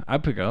game. I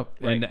pick up,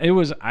 Right.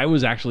 and I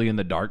was actually in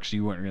the dark, so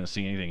you weren't going to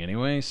see anything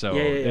anyway. So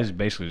Yeah. it was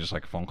basically just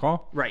like a phone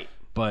call. Right.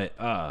 But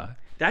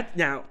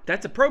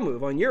That's a pro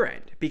move on your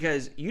end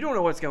because you don't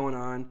know what's going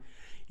on.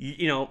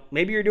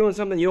 Maybe you're doing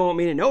something you don't want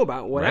me to know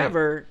about.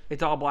 Whatever.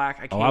 It's all black.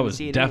 I can't I even was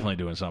see it. definitely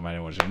doing something I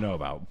didn't want you to know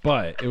about,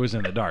 but it was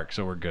in the dark,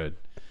 so we're good.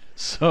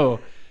 So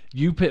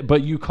you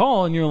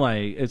call and you're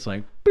like, it's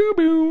like boo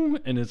boo,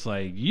 and it's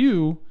like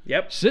you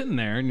sitting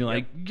there and you're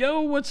like,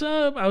 yo, what's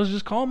up? I was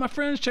just calling my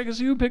friends, checking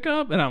see who pick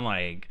up, and I'm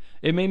like,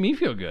 it made me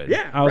feel good.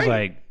 Yeah, I was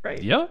right,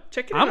 like, yeah,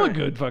 Check it I'm out. a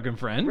good fucking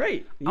friend.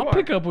 Right, you I'll are.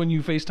 pick up when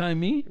you FaceTime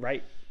me.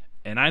 Right.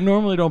 And I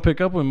normally don't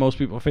pick up when most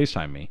people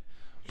FaceTime me,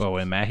 but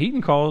when Matt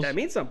Heaton calls, That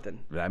means something.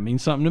 that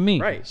means something to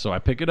me. Right. So I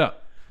pick it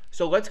up.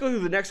 So let's go through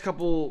the next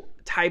couple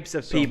types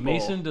of So people.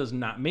 Mason does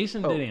not.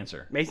 Mason did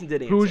answer. Mason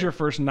did answer. Who was your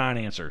first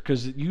non-answer?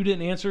 Because you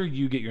didn't answer,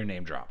 you get your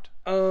name dropped.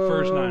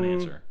 First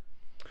non-answer.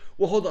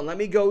 Well, hold on. Let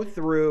me go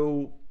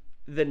through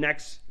the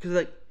next,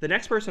 because the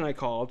next person I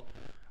called,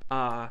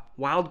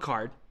 wild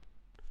card.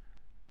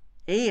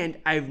 And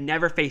I've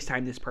never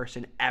FaceTimed this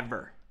person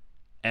ever.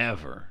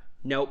 Ever.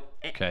 Nope.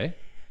 Okay.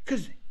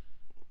 Because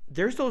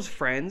there's those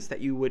friends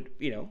that you would,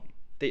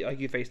 they like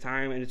you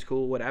FaceTime and it's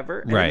cool, whatever.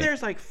 And Right. then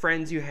there's like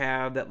friends you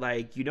have that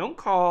like you don't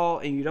call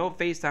and you don't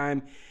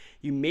FaceTime.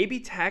 You maybe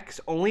text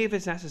only if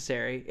it's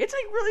necessary. It's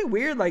like really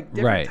weird, like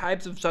different Right.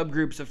 types of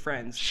subgroups of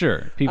friends.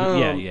 Sure. People.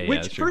 Yeah.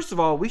 Which, That's true. first of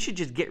all, we should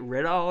just get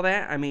rid of all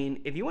that. I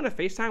mean, if you want to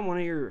FaceTime one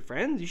of your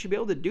friends, you should be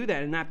able to do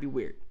that and not be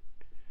weird.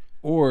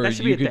 Or That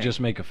should be you a could thing. just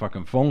make a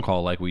fucking phone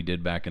call like we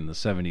did back in the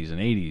 70s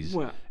and 80s.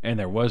 Well- and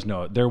there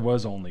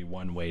was only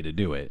one way to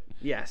do it.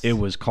 Yes. It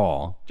was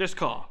call. Just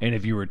call. And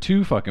if you were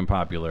too fucking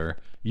popular,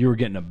 you were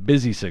getting a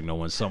busy signal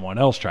when someone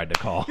else tried to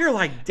call. You're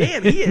like,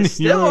 damn, he is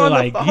You still were on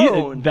like, the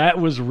phone. that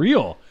was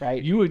real.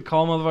 Right. You would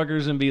call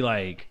motherfuckers and be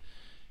like,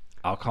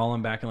 I'll call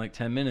him back in like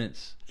 10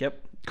 minutes. Yep.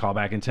 Call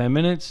back in 10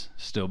 minutes,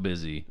 still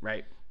busy.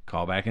 Right.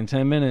 Call back in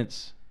 10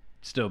 minutes,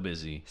 still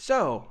busy.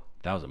 So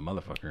That was a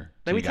motherfucker.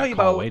 let me got tell you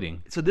call about.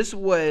 waiting. So this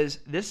was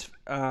this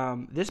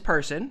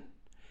person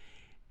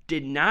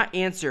did not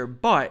answer,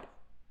 but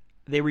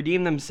they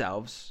redeemed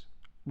themselves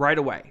right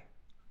away.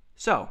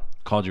 So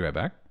Called you right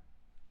back?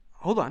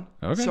 hold on.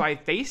 Okay. So I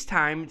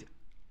FaceTimed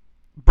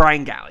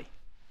Brian Galley.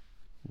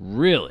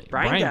 Really?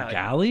 Brian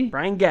Galley?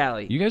 Brian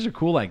Galley. You guys are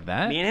cool like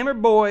that? Me and him are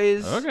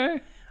boys. Okay.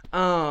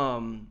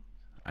 Um,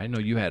 I know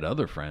you had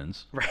other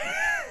friends.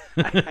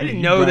 I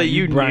didn't know that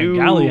you Brian knew.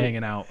 Galley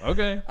hanging out.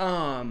 Okay.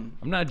 Um,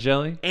 I'm not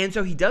jelly. and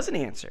so he doesn't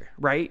answer,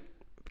 right?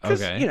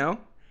 Because Okay.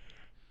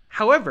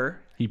 However,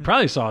 He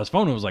probably saw his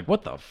phone and was like,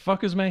 "What the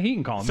fuck is Matt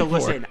Heaton calling so me for?"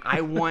 listen, I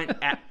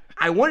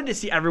wanted to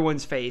see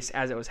everyone's face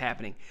as it was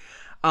happening.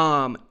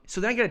 So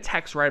then I get a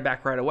text right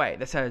back right away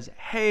that says,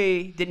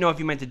 "Hey, didn't know if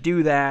you meant to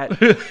do that,"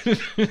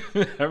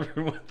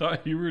 Everyone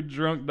thought you were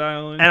drunk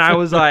dialing. and I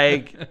was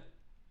like,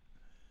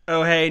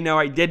 "Oh, hey, no,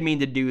 I did mean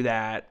to do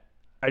that.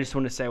 I just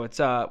want to say what's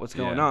up, what's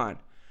going Yeah. on."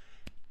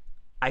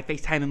 I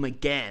FaceTime him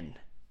again.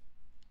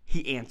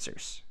 He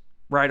answers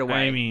right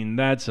away. I mean,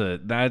 that's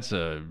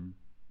a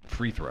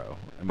free throw.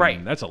 I mean,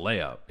 Right. That's a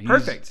layup.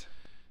 Perfect.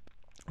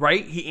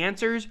 Right? He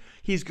answers.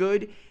 He's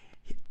good.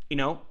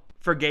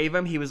 Forgave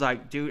him. He was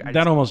like, dude,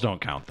 That almost don't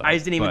count though. I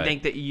just didn't even but-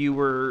 think that you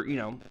were,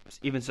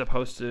 even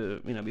supposed to,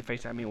 be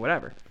FaceTiming or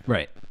whatever.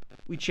 Right.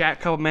 We chat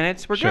a couple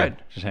minutes. We're Sure. good.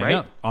 Just hang right?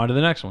 up. On to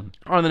the next one.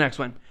 On to the next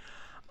one.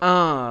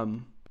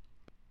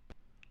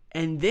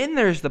 And then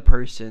there's the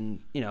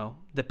person,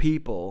 the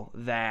people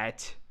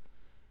that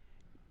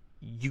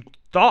you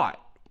thought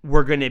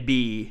were going to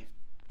be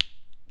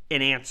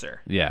an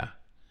answer. Yeah.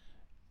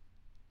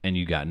 And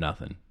you got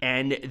nothing.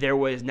 And there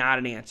was not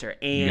an answer.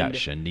 You got And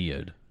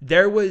Shania'd.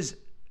 there was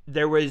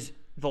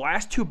the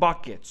last two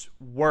buckets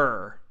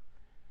were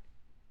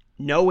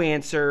no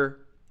answer,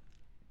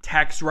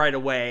 text right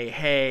away,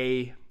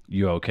 hey,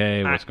 You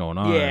okay? What's going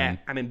on? yeah,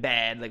 I'm in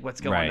bed, like what's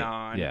going Right,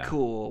 on, yeah.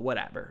 cool,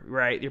 whatever,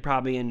 right? You're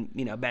probably in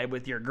bed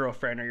with your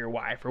girlfriend or your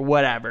wife or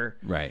whatever.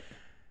 Right.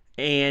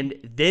 And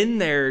then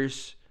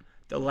there's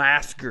the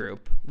last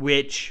group,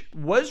 which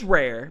was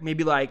rare,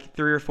 maybe like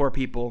 3 or 4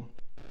 people,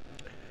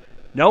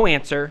 no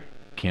answer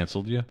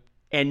Canceled you?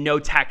 and no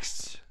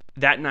texts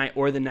that night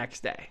or the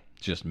next day.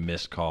 Just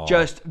missed call.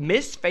 Just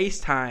missed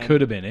FaceTime. could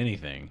have been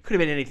anything. Could have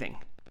been anything.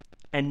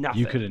 And nothing.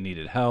 You could have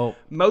needed help.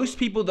 Most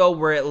people, though,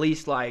 were at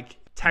least like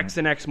text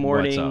the next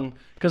What's morning. up?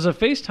 Because a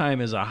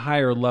FaceTime is a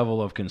higher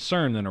level of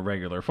concern than a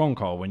regular phone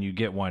call when you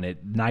get one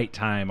at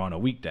nighttime on a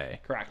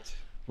weekday. Correct.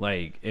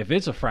 Like, if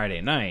it's a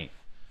Friday night,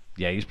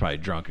 yeah, he's probably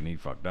drunk and he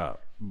fucked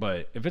up.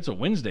 But if it's a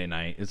Wednesday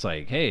night, it's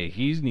like, hey,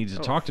 he needs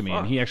to talk to me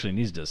and fuck. he actually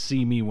needs to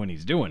see me when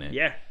he's doing it.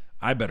 Yeah.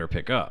 I better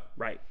pick up.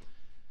 Right.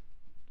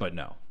 But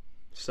no.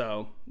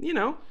 So,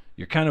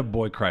 You're kind of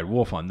boy cried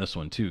wolf on this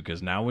one, too,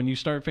 because now when you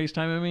start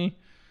FaceTiming me,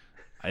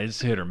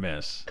 it's hit or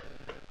miss.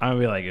 I'm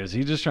going to be like, is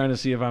he just trying to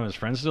see if I'm his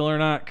friend still or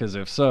not? Because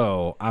if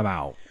so, I'm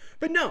out.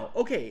 But no,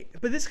 okay.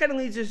 But this kind of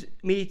leads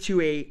me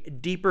to a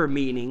deeper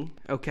meaning,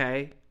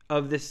 okay,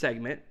 of this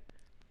segment.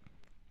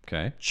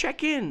 Okay?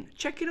 Check in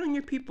on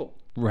your people.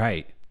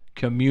 Right.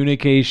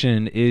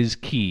 Communication is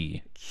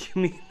key.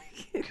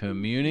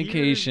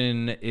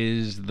 Communication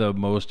is the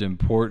most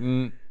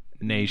important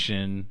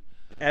nation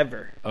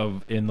Ever.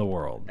 in the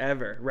world.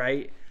 Ever,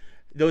 right?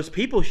 Those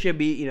people should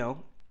be,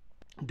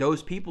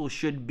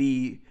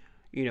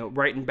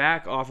 writing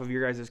back off of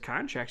your guys'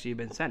 contracts you've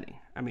been sending.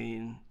 I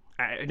mean,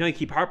 I know you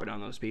keep harping on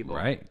those people.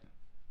 Right.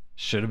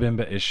 Should have been.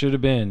 It should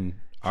have been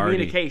already.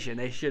 Communication.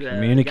 They should have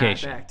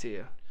Communication. got back to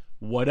you.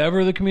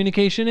 Whatever the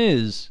communication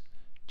is,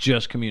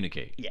 just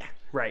communicate. Yeah,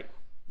 right.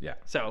 Yeah.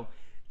 So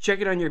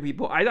check it on your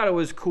people. I thought it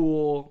was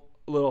cool,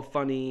 a little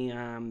funny,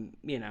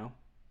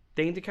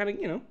 thing to kind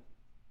of,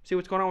 see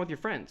what's going on with your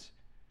friends.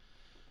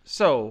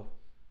 So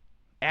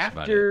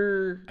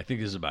after I think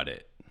this is about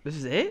it. this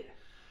is it?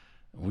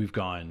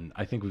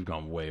 I think we've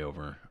gone way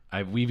over.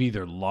 We've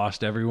either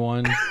lost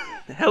everyone.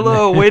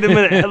 Hello, wait a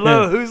minute.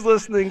 Hello, who's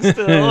listening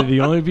still?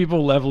 The only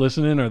people left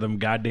listening are them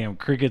goddamn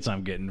crickets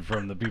I'm getting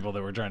from the people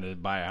that we're trying to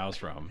buy a house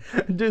from.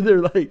 Dude,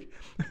 they're like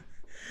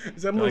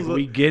Like,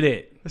 we get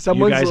it. You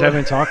Someone's guys li-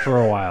 haven't talked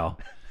for a while.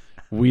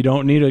 We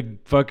don't need a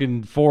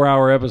fucking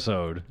 4-hour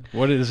episode.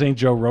 This ain't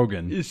Joe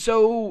Rogan.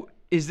 So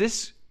is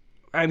this?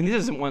 I mean, this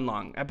isn't one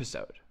long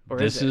episode. Or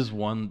This is a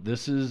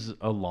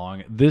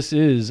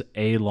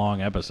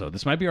long episode.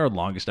 This might be our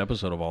longest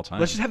episode of all time.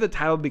 Let's just have the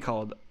title be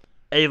called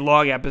 "A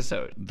Long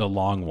Episode." The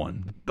long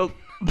one. The-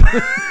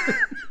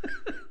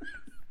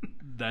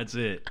 That's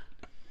it.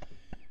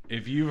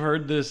 If you've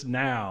heard this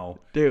now,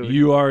 Dude.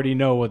 you already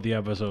know what the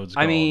episode's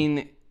called. I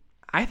mean,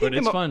 I think But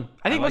it's fun.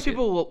 I think I most like it.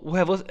 people will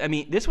have listened. I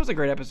mean, this was a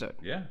great episode.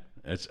 yeah,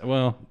 it's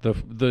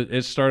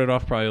it started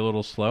off probably a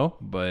little slow,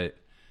 but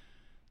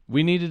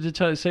we needed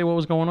to say what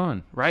was going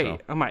on. Right.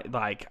 So, I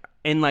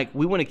might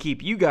we want to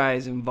keep you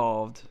guys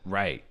involved.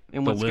 right.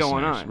 And The what's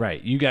going listeners, on.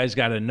 Right. You guys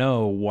got to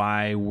know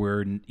why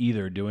we're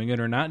either doing it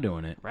or not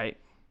doing it. Right.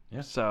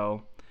 Yeah.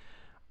 So,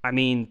 I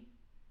mean,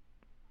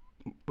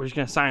 we're just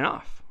gonna sign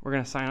off. We're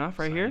gonna sign off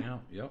right here. Signing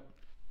out. Yep.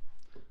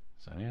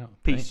 Signing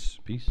out. Peace. Thanks.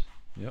 Peace.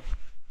 Yep.